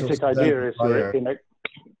 the basic idea is you're in a,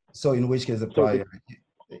 so in which case the prior,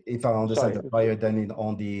 if I understand the prior, then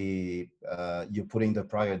on the, you're putting the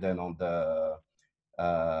prior then on the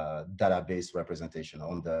database representation,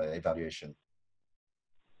 on the evaluation.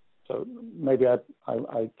 So maybe I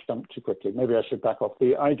jumped too quickly. Maybe I should back off.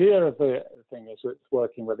 The idea of the thing is it's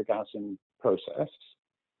working with a Gaussian process.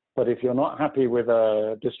 But if you're not happy with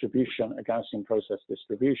a distribution, a Gaussian process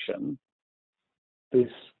distribution,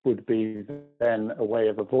 this would be then a way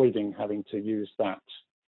of avoiding having to use that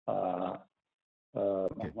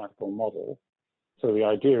mathematical model. So the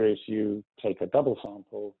idea is you take a double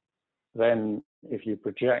sample, then if you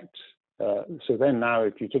project, so then now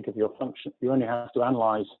if you think of your function, you only have to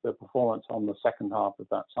analyze the performance on the second half of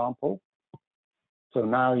that sample. So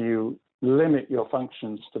now you limit your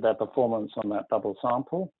functions to their performance on that double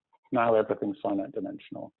sample. Now everything's finite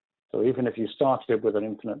dimensional. So even if you started with an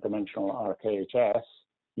infinite dimensional RKHS,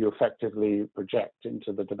 you effectively project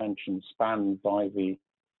into the dimension spanned by the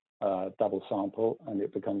double sample, and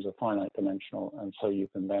it becomes a finite dimensional. And so you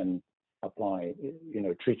can then apply, you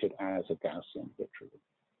know, treat it as a Gaussian literally.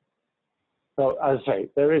 So as I say,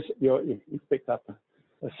 there is, you've picked up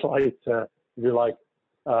a slight, if you like,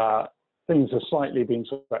 things are slightly being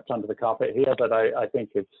swept under the carpet here, but I think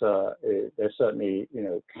it's, they're certainly, you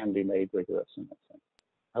know, can be made rigorous in that sense.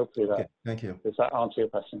 Hopefully that, okay, thank you. Does that answer your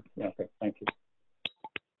question? Yeah, okay, thank you.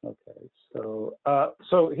 Okay, so,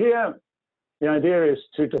 so here, the idea is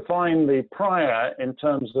to define the prior in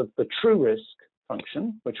terms of the true risk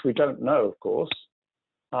function, which we don't know, of course,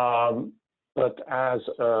 but as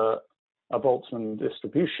a Boltzmann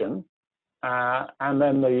distribution, and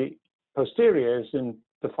then the posterior is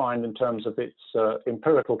defined in terms of its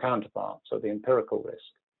empirical counterpart, so the empirical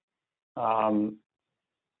risk.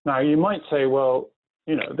 Now you might say, well,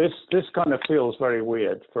 you know, this kind of feels very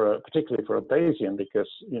weird particularly for a Bayesian, because,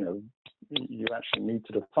 you know, you actually need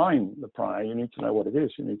to define the prior, you need to know what it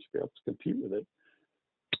is, you need to be able to compute with it.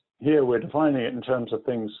 Here we're defining it in terms of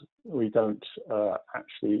things we don't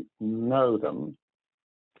actually know them.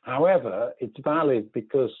 However, it's valid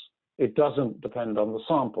because it doesn't depend on the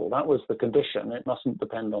sample. That was the condition. It mustn't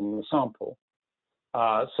depend on the sample.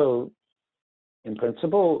 So in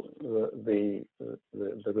principle, the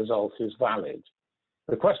result is valid.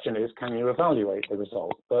 The question is, can you evaluate the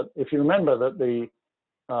result? But if you remember that the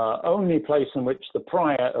only place in which the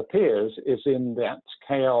prior appears is in that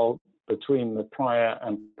KL between the prior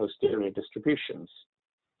and posterior distributions.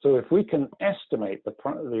 So if we can estimate the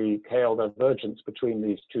KL divergence between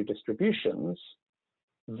these two distributions,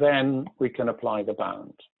 then we can apply the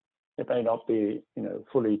bound. It may not be, you know,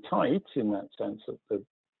 fully tight in that sense that the,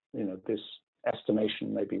 you know, this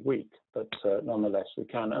estimation may be weak, but nonetheless we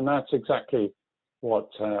can. And that's exactly what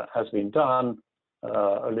has been done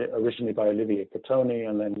originally by Olivier Catoni,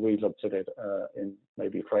 and then we looked at it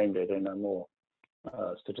maybe framed it in a more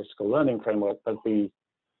statistical learning framework. But the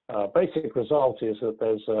basic result is that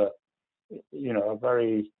there's you know, a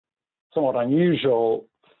very somewhat unusual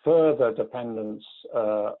further dependence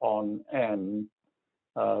on M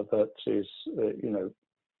that is, you know,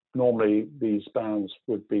 normally these bounds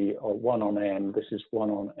would be 1 on M. This is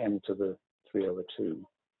 1 on M to the 3/2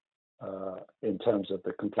 in terms of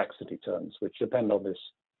the complexity terms, which depend on this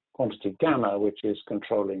quantity gamma, which is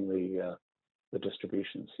controlling the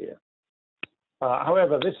distributions here.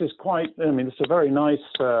 However, this is quite, I mean, it's a very nice,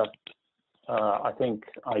 I think,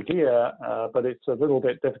 idea, but it's a little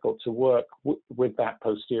bit difficult to work with that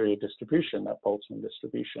posterior distribution, that Boltzmann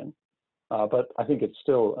distribution. But I think it's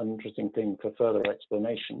still an interesting thing for further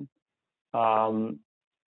explanation.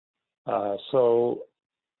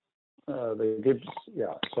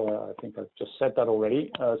 Yeah, so I think I've just said that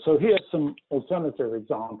already. So here's some alternative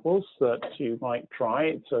examples that you might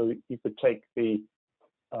try. So you could take the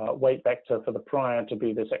weight vector for the prior to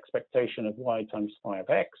be this expectation of y times phi of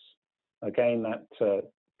x. Again, that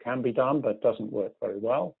can be done, but doesn't work very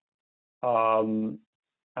well.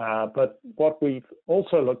 But what we've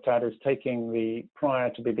also looked at is taking the prior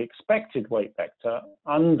to be the expected weight vector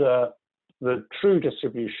under the true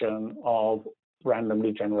distribution of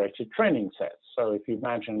randomly generated training sets. So if you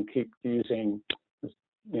imagine keep using,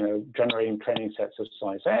 generating training sets of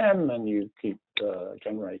size m, and you keep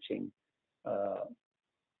generating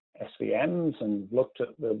SVMs and looked at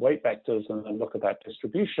the weight vectors and then look at that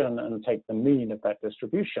distribution and take the mean of that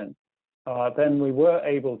distribution, then we were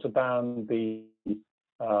able to bound the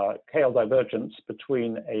KL divergence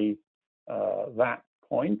between that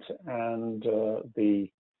point and the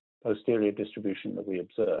posterior distribution that we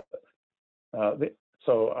observe.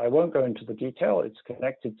 So I won't go into the detail. It's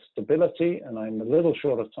connected stability, and I'm a little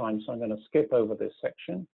short of time, so I'm going to skip over this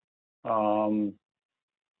section.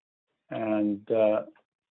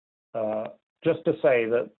 Just to say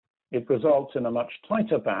that it results in a much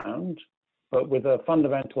tighter bound, but with a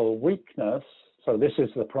fundamental weakness. So this is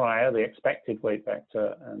the prior, the expected weight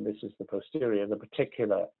vector, and this is the posterior, the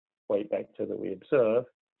particular weight vector that we observe,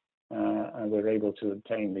 and we're able to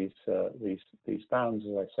obtain these bounds,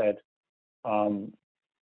 as I said.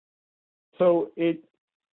 So it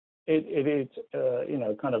is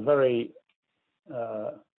kind of very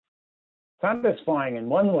satisfying in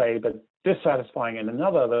one way, but dissatisfying in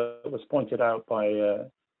another. That was pointed out by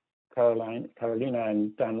Carolina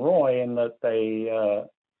and Dan Roy, in that they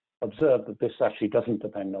observed that this actually doesn't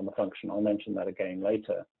depend on the function. I'll mention that again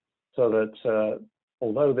later. So that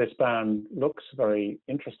although this bound looks very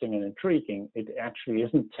interesting and intriguing, it actually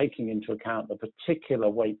isn't taking into account the particular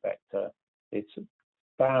weight vector. It's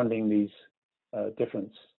bounding these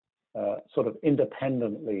difference sort of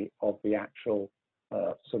independently of the actual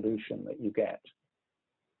solution that you get.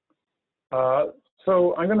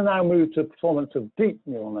 So I'm going to now move to performance of deep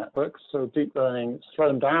neural networks. So deep learning has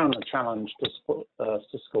thrown down a challenge to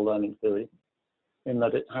statistical learning theory, in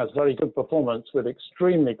that it has very good performance with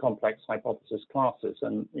extremely complex hypothesis classes.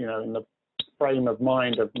 And in the frame of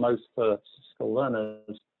mind of most statistical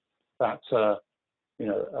learners, that's a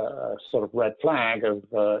sort of red flag of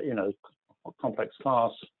complex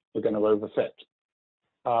class we're going to overfit.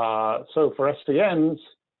 So for SVMs,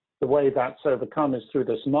 the way that's overcome is through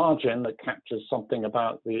this margin that captures something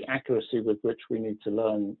about the accuracy with which we need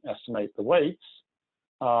to estimate the weights.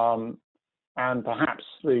 And perhaps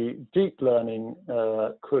the deep learning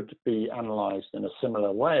could be analyzed in a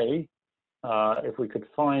similar way. If we could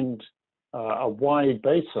find a wide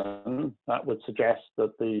basin, that would suggest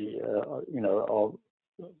that the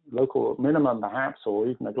local minimum perhaps, or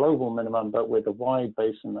even a global minimum, but with a wide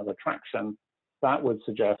basin of attraction, that would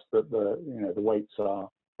suggest that the weights are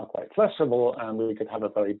quite flexible, and we could have a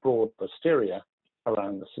very broad posterior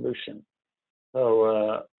around the solution.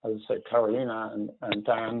 So as I say, Carolina and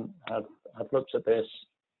Dan have looked at this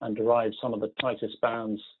and derived some of the tightest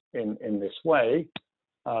bounds in this way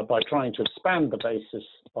by trying to expand the basis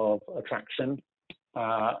of attraction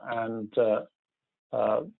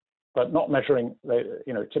but not measuring.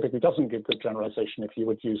 Typically doesn't give good generalization if you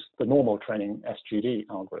would use the normal training SGD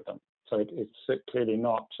algorithm. So it's clearly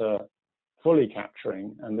not fully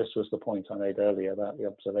capturing, and this was the point I made earlier about the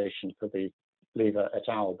observation for the Lever et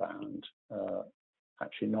al. Bound,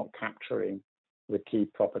 actually not capturing the key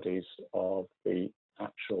properties of the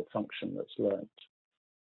actual function that's learned.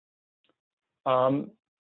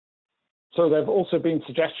 So there have also been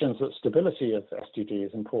suggestions that stability of SGD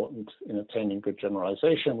is important in obtaining good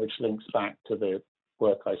generalization, which links back to the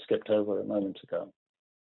work I skipped over a moment ago.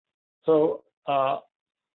 So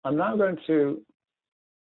I'm now going to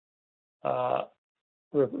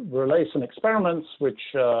relay some experiments which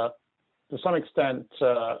to some extent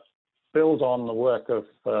build on the work of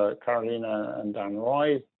Carolina and Dan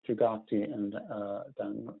Roy, Jugati and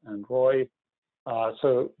Dan and Roy.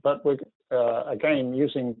 But we're again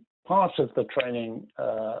using part of the training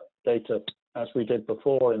data as we did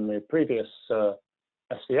before in the previous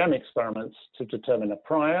SVM experiments to determine a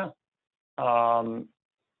prior, and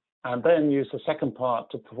then use the second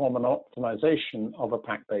part to perform an optimization of a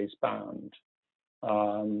pack-based bound.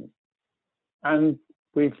 And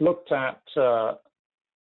we've looked at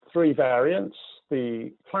three variants.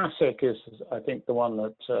 The classic is, I think, the one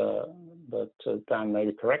that Dan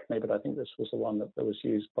may correct me, but I think this was the one that was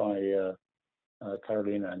used by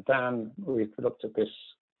Carolina and Dan. We've looked at this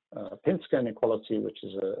Pinsker inequality, which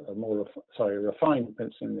is a more refined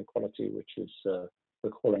Pinsker inequality, which is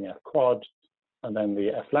we're calling F quad, and then the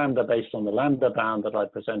F lambda based on the lambda bound that I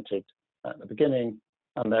presented at the beginning,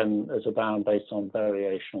 and then there's a bound based on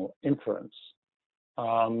variational inference.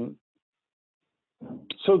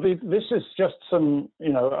 So this is just some,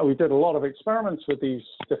 we did a lot of experiments with these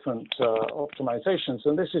different optimizations,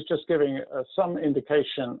 and this is just giving some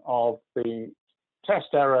indication of the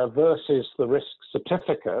test error versus the risk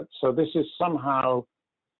certificate. So this is somehow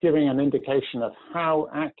giving an indication of how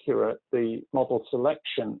accurate the model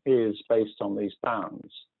selection is based on these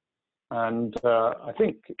bounds. And I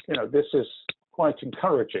think, you know, this is quite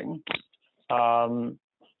encouraging.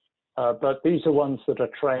 But these are ones that are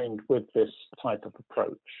trained with this type of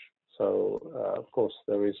approach. So, of course,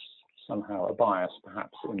 there is somehow a bias,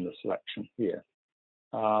 perhaps, in the selection here.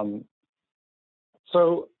 I'm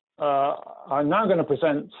now going to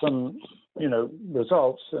present some, you know,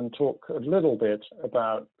 results and talk a little bit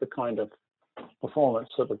about the kind of performance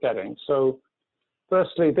that we're getting. So,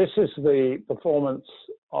 firstly, this is the performance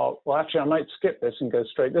of, well, actually, I might skip this and go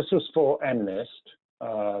straight. This was for MNIST,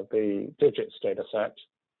 the digits data set.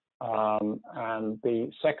 And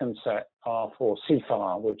the second set are for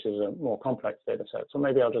CFAR, which is a more complex data set. So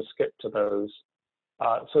maybe I'll just skip to those.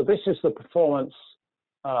 So this is the performance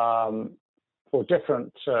for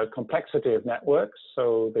different complexity of networks.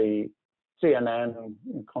 So the CNN,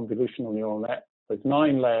 convolutional neural net, with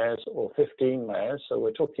 9 layers or 15 layers. So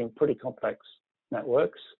we're talking pretty complex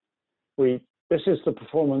networks. This is the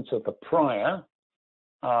performance of the prior.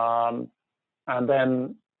 And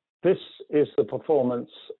then this is the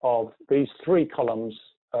performance of these 3 columns,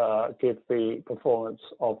 give the performance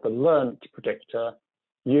of the learned predictor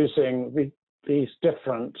using these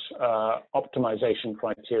different optimization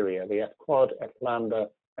criteria, the F-quad,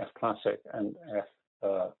 F-lambda, F-classic, and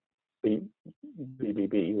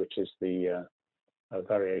F-BBB, which is the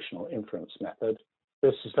variational inference method.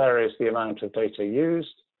 This varies the amount of data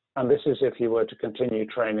used, and this is if you were to continue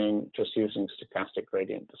training just using stochastic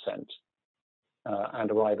gradient descent. And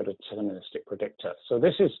arrive at a deterministic predictor. So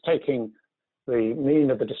this is taking the mean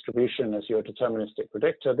of the distribution as your deterministic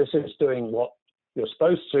predictor. This is doing what you're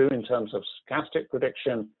supposed to in terms of stochastic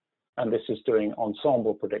prediction, and this is doing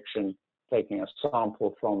ensemble prediction, taking a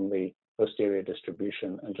sample from the posterior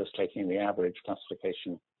distribution and just taking the average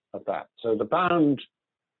classification of that. So the bound,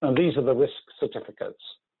 and these are the risk certificates.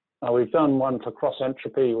 Now we've done one for cross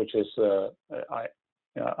entropy, which is, I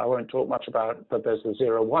won't talk much about, but there's the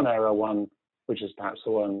 0-1 error one, which is perhaps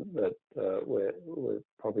the one that we're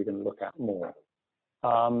probably going to look at more.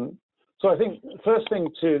 So I think the first thing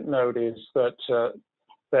to note is that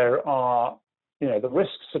there are, you know, the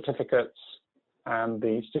risk certificates and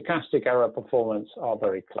the stochastic error performance are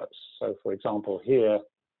very close. So for example, here,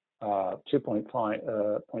 0.25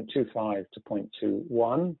 to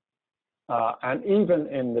 0.21. And even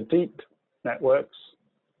in the deep networks,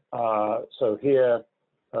 so here,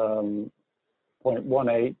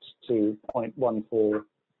 0.18 to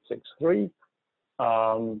 0.1463.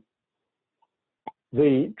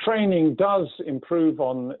 The training does improve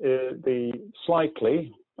on the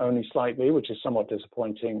slightly, only slightly, which is somewhat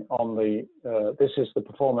disappointing. On the this is the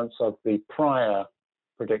performance of the prior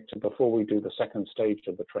predictor before we do the second stage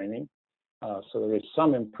of the training. So there is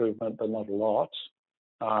some improvement, but not a lot.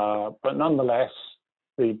 But nonetheless,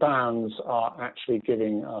 the bounds are actually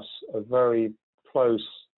giving us a very close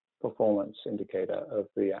performance indicator of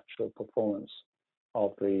the actual performance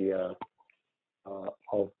of the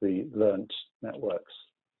learnt networks,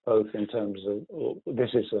 both in terms of,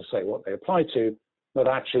 this is to say what they apply to, but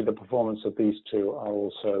actually the performance of these two are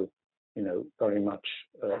also, you know, very much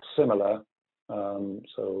similar.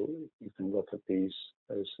 So you can look at these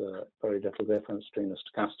as very little difference between the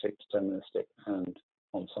stochastic, deterministic, and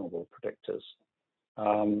ensemble predictors.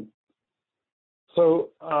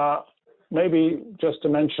 Maybe just to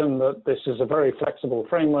mention that this is a very flexible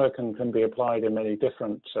framework and can be applied in many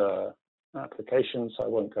different applications. I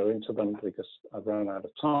won't go into them because I've run out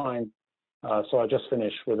of time. So I just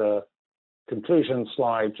finish with a conclusion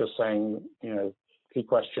slide, just saying, you know, key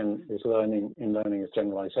question is learning is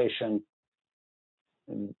generalization.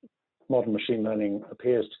 And modern machine learning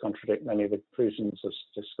appears to contradict many of the conclusions of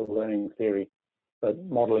statistical learning theory, but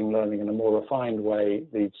modeling learning in a more refined way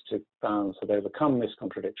leads to bounds that overcome this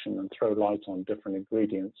contradiction and throw light on different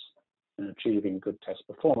ingredients in achieving good test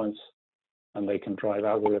performance. And they can drive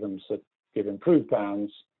algorithms that give improved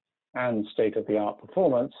bounds and state-of-the-art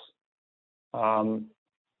performance.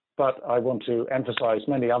 But I want to emphasize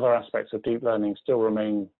many other aspects of deep learning still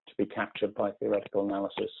remain to be captured by theoretical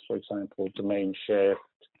analysis, for example, domain shift,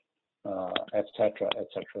 et cetera, et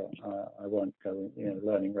cetera. I won't go, you know,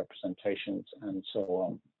 learning representations and so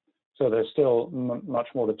on. So there's still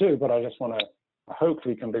much more to do, but I just want to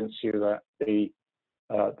hopefully convince you that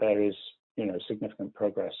there is, you know, significant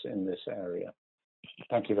progress in this area.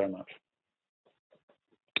 Thank you very much.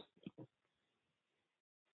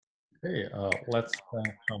 Okay, let's thank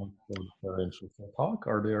Tom for a very interesting talk.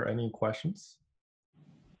 Are there any questions?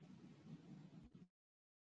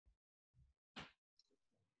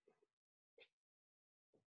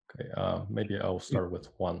 Okay, maybe I'll start with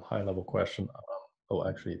one high-level question. Oh,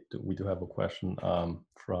 actually, we do have a question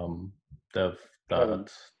from Dev Kevin.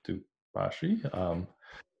 Dupashi.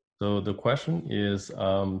 So the question is,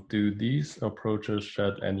 do these approaches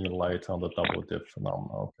shed any light on the double dip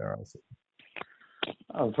phenomenon?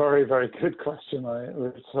 A very, very good question.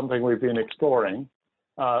 It's something we've been exploring.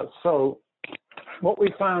 So what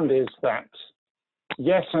we found is that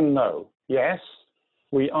yes and no. Yes,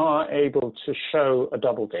 we are able to show a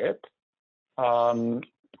double dip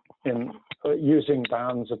in using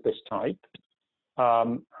bounds of this type.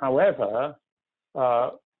 However,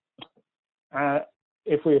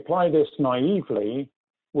 if we apply this naively,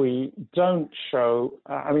 we don't show,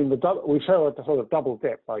 we show a sort of double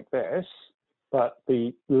dip like this, but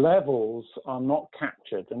the levels are not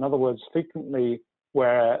captured. In other words, frequently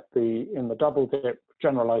where in the double dip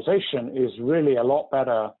generalization is really a lot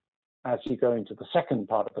better as you go into the second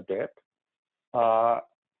part of the dip,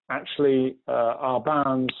 actually our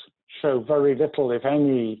bounds show very little, if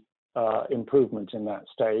any, improvement in that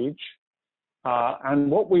stage. And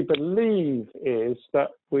what we believe is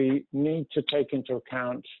that we need to take into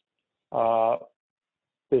account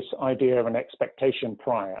this idea of an expectation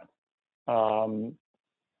prior.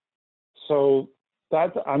 So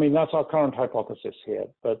that's our current hypothesis here,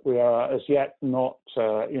 but we are as yet not,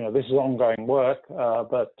 this is ongoing work,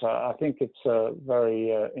 but I think it's a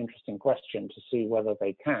very interesting question to see whether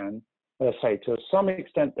they can. Let's say to some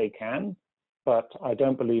extent they can, but I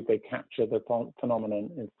don't believe they capture the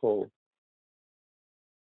phenomenon in full.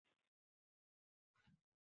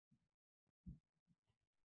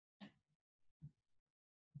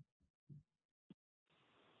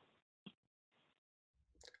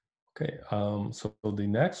 Okay, so the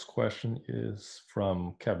next question is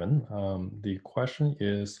from Kevin. The question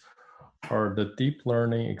is, are the deep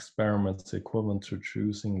learning experiments equivalent to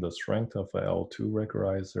choosing the strength of a L2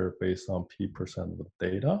 regularizer based on P% of the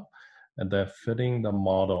data, and then fitting the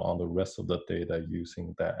model on the rest of the data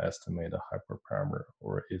using that estimated hyperparameter,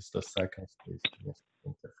 or is the second stage doing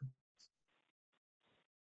something different?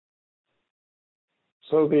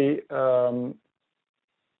 So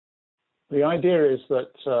the idea is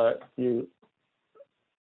that you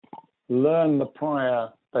learn the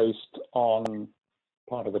prior based on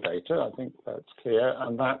part of the data. I think that's clear,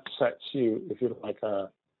 and that sets you, if you like, a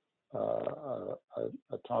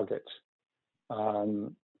target.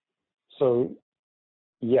 So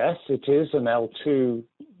yes, it is an L2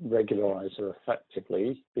 regularizer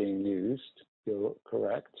effectively being used. You're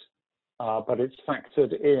correct, but it's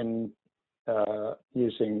factored in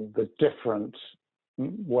using the different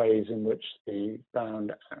ways in which the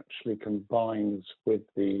bound actually combines with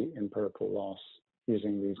the empirical loss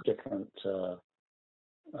using these different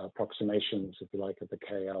approximations, if you like, of the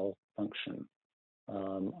KL function.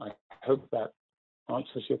 I hope that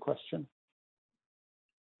answers your question.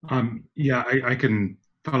 Yeah, I can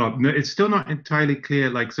follow up. No, it's still not entirely clear,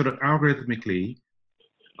 like sort of algorithmically,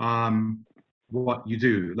 what you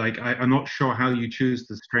do. Like I'm not sure how you choose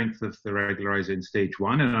the strength of the regularizer in stage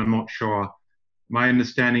one, and I'm not sure. My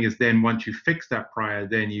understanding is then once you fix that prior,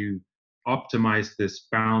 then you optimize this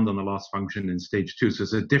bound on the loss function in stage two. So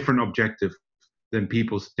it's a different objective than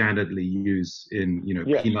people standardly use in,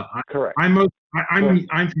 yes, correct. I'm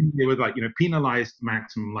familiar with, like, penalized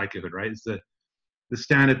maximum likelihood, right? It's the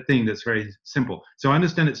standard thing that's very simple. So I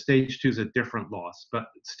understand that stage two is a different loss, but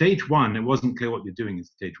stage one, it wasn't clear what you're doing in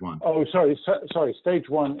stage one. Oh, sorry. Stage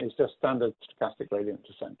one is just standard stochastic gradient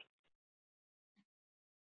descent.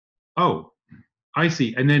 Oh, I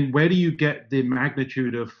see. And then where do you get the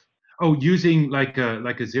magnitude of, using like a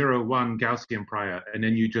 0-1 Gaussian prior, and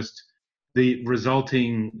then you just, the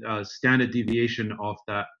resulting standard deviation of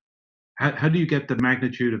that, how do you get the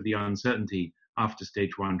magnitude of the uncertainty after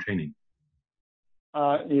stage one training?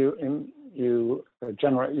 You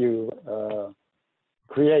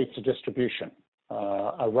create a distribution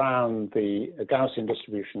around a Gaussian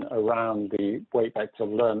distribution around the weight vector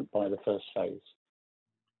learned by the first phase.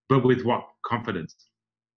 But with what confidence?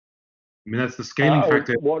 I mean, that's the scaling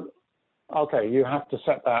factor. Okay, you have to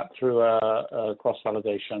set that through a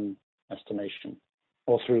cross-validation estimation,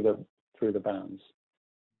 or through the bounds.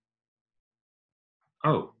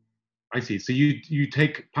 Oh, I see. So you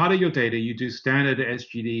take part of your data, you do standard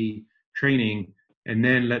SGD training, and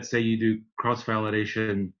then let's say you do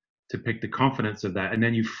cross-validation to pick the confidence of that, and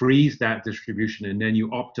then you freeze that distribution, and then you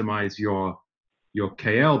optimize your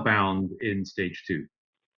KL bound in stage two.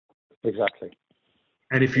 Exactly.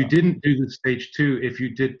 And if you didn't do the stage two, if you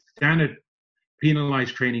did standard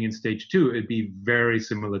penalized training in stage two, it'd be very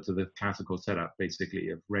similar to the classical setup, basically,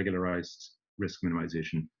 of regularized risk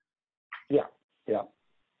minimization. Yeah.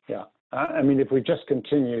 I mean, if we just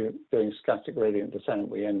continue doing stochastic gradient descent,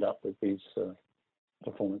 we end up with these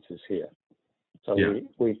performances here. So Yeah.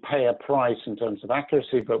 we pay a price in terms of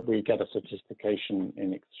accuracy, but we get a sophistication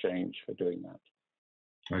in exchange for doing that.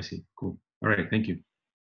 I see. Cool. All right. Thank you.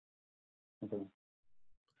 Okay.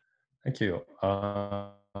 Thank you.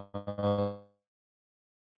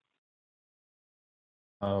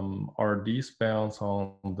 Are these bounds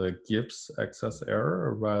on the Gibbs excess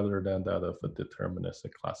error rather than that of a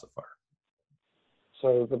deterministic classifier?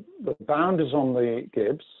 So the bound is on the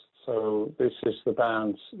Gibbs. So this is the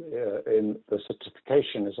bounds in the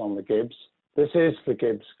certification is on the Gibbs. This is the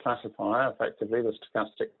Gibbs classifier, effectively the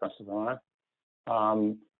stochastic classifier.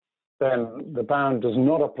 Then the bound does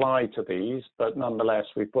not apply to these, but nonetheless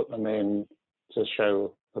we put them in to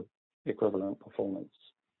show the equivalent performance.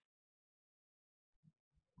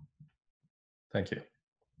 Thank you.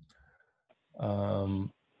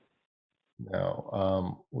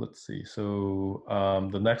 Now, let's see. So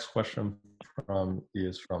the next question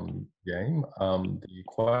is from Yang. The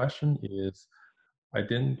question is, I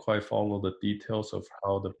didn't quite follow the details of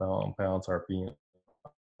how the bounds are being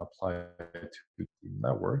applied to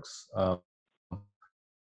networks.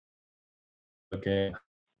 Again,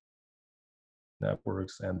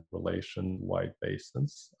 networks and relation-wide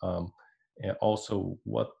basins. And also,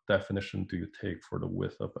 what definition do you take for the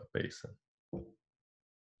width of a basin?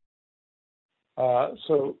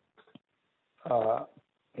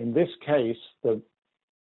 In this case, the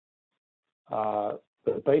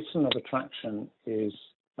basin of attraction is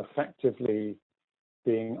effectively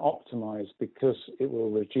being optimized because it will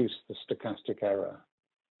reduce the stochastic error,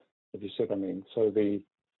 if you see what I mean. So the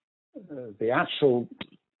actual,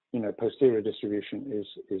 posterior distribution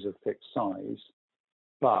is of fixed size,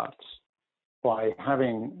 but by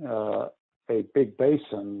having a big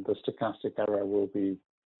basin, the stochastic error will be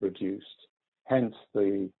reduced. Hence,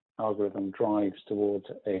 the algorithm drives towards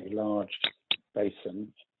a large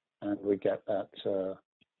basin, and we get that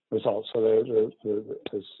result. So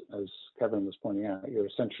as Kevin was pointing out, you're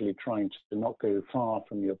essentially trying to not go far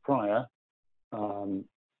from your prior,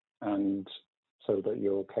 and so that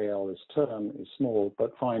your KL term is small,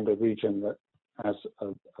 but find a region that has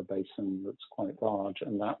a basin that's quite large,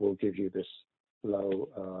 and that will give you this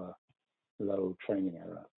low training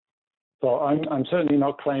error. So I'm certainly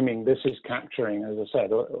not claiming this is capturing, as I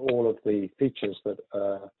said, all of the features that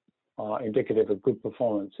are indicative of good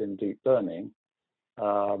performance in deep learning.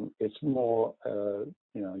 It's more,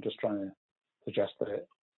 I'm just trying to suggest that there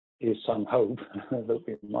is some hope that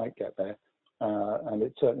we might get there. And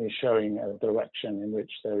it's certainly showing a direction in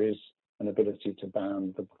which there is an ability to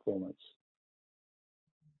bound the performance.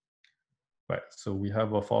 Right. So we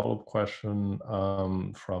have a follow-up question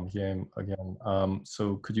from Yang again.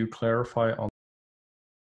 So could you clarify on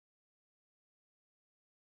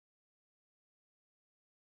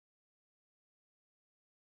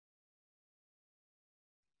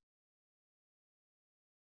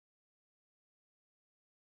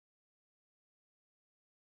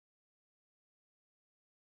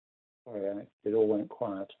Sorry, it all went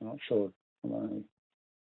quiet. I'm not sure.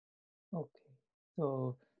 Okay.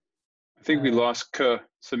 So I think we lost Ke,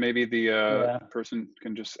 so maybe the person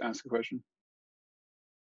can just ask a question.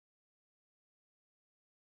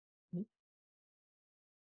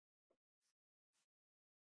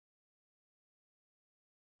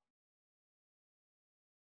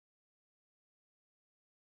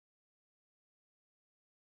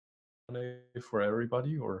 for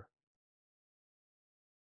everybody, or?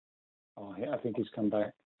 Oh, yeah, I think he's come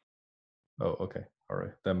back. Oh, okay. All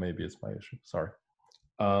right. Then maybe it's my issue. Sorry.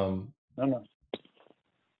 No.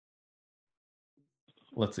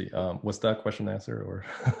 Let's see. Was that question answered, or?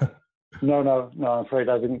 No, I'm afraid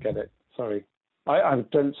I didn't get it. Sorry. I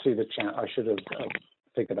don't see the chat. I should have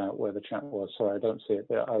figured out where the chat was. Sorry, I don't see it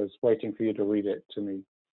there. I was waiting for you to read it to me.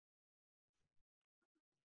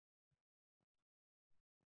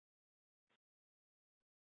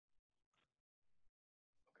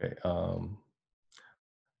 Okay.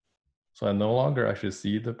 So I no longer actually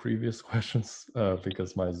see the previous questions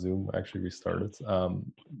because my Zoom actually restarted. So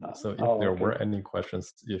if there were any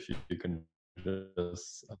questions, if you can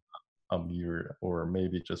just unmute or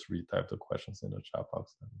maybe just retype the questions in the chat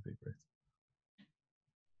box, that would be great.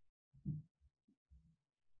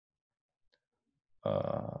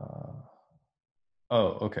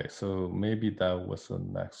 Oh, okay. So maybe that was the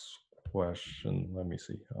next question. Let me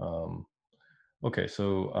see. Okay,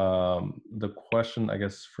 so the question, I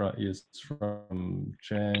guess, is from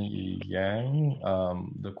Chen Yang.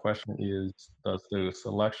 The question is, does the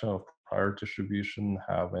selection of prior distribution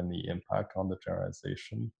have any impact on the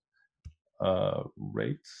generalization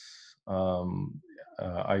rates,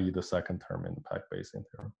 i.e. the second term in the pack-basing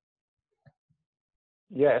theorem?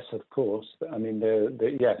 Yes, of course. I mean,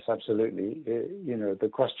 yes, absolutely. You know, the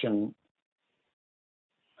question,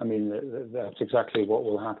 I mean, that's exactly what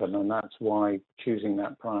will happen, and that's why choosing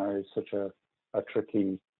that prior is such a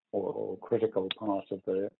tricky or critical part of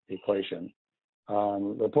the equation.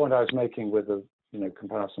 The point I was making with the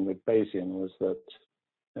comparison with Bayesian was that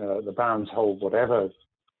the bounds hold whatever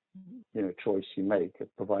choice you make,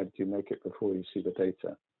 provided you make it before you see the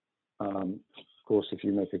data. Of course, if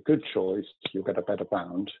you make a good choice, you'll get a better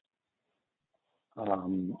bound.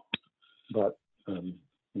 But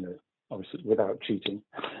obviously without cheating,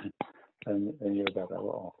 and you're better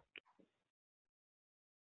off.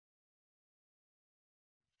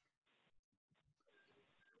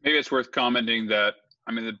 Maybe it's worth commenting that,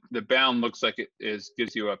 I mean, the bound looks like it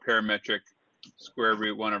gives you a parametric square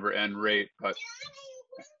root 1 over n rate, but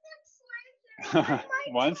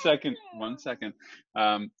one second.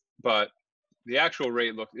 But the actual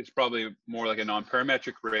rate is probably more like a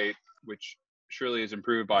non-parametric rate, which surely is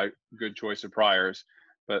improved by good choice of priors.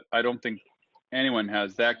 But I don't think anyone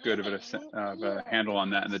has that good of a handle on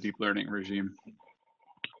that in the deep learning regime.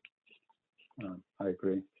 I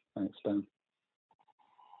agree. Thanks, Ben.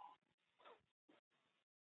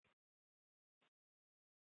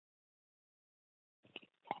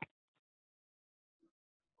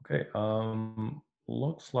 Okay,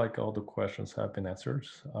 looks like all the questions have been answered.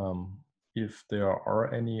 If there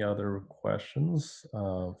are any other questions,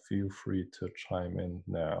 feel free to chime in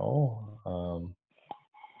now.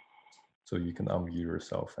 So you can unmute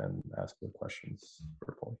yourself and ask the questions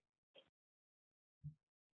verbally.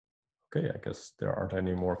 Okay, I guess there aren't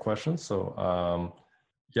any more questions. So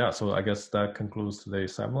yeah, so I guess that concludes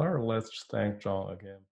today's seminar. Let's thank John again.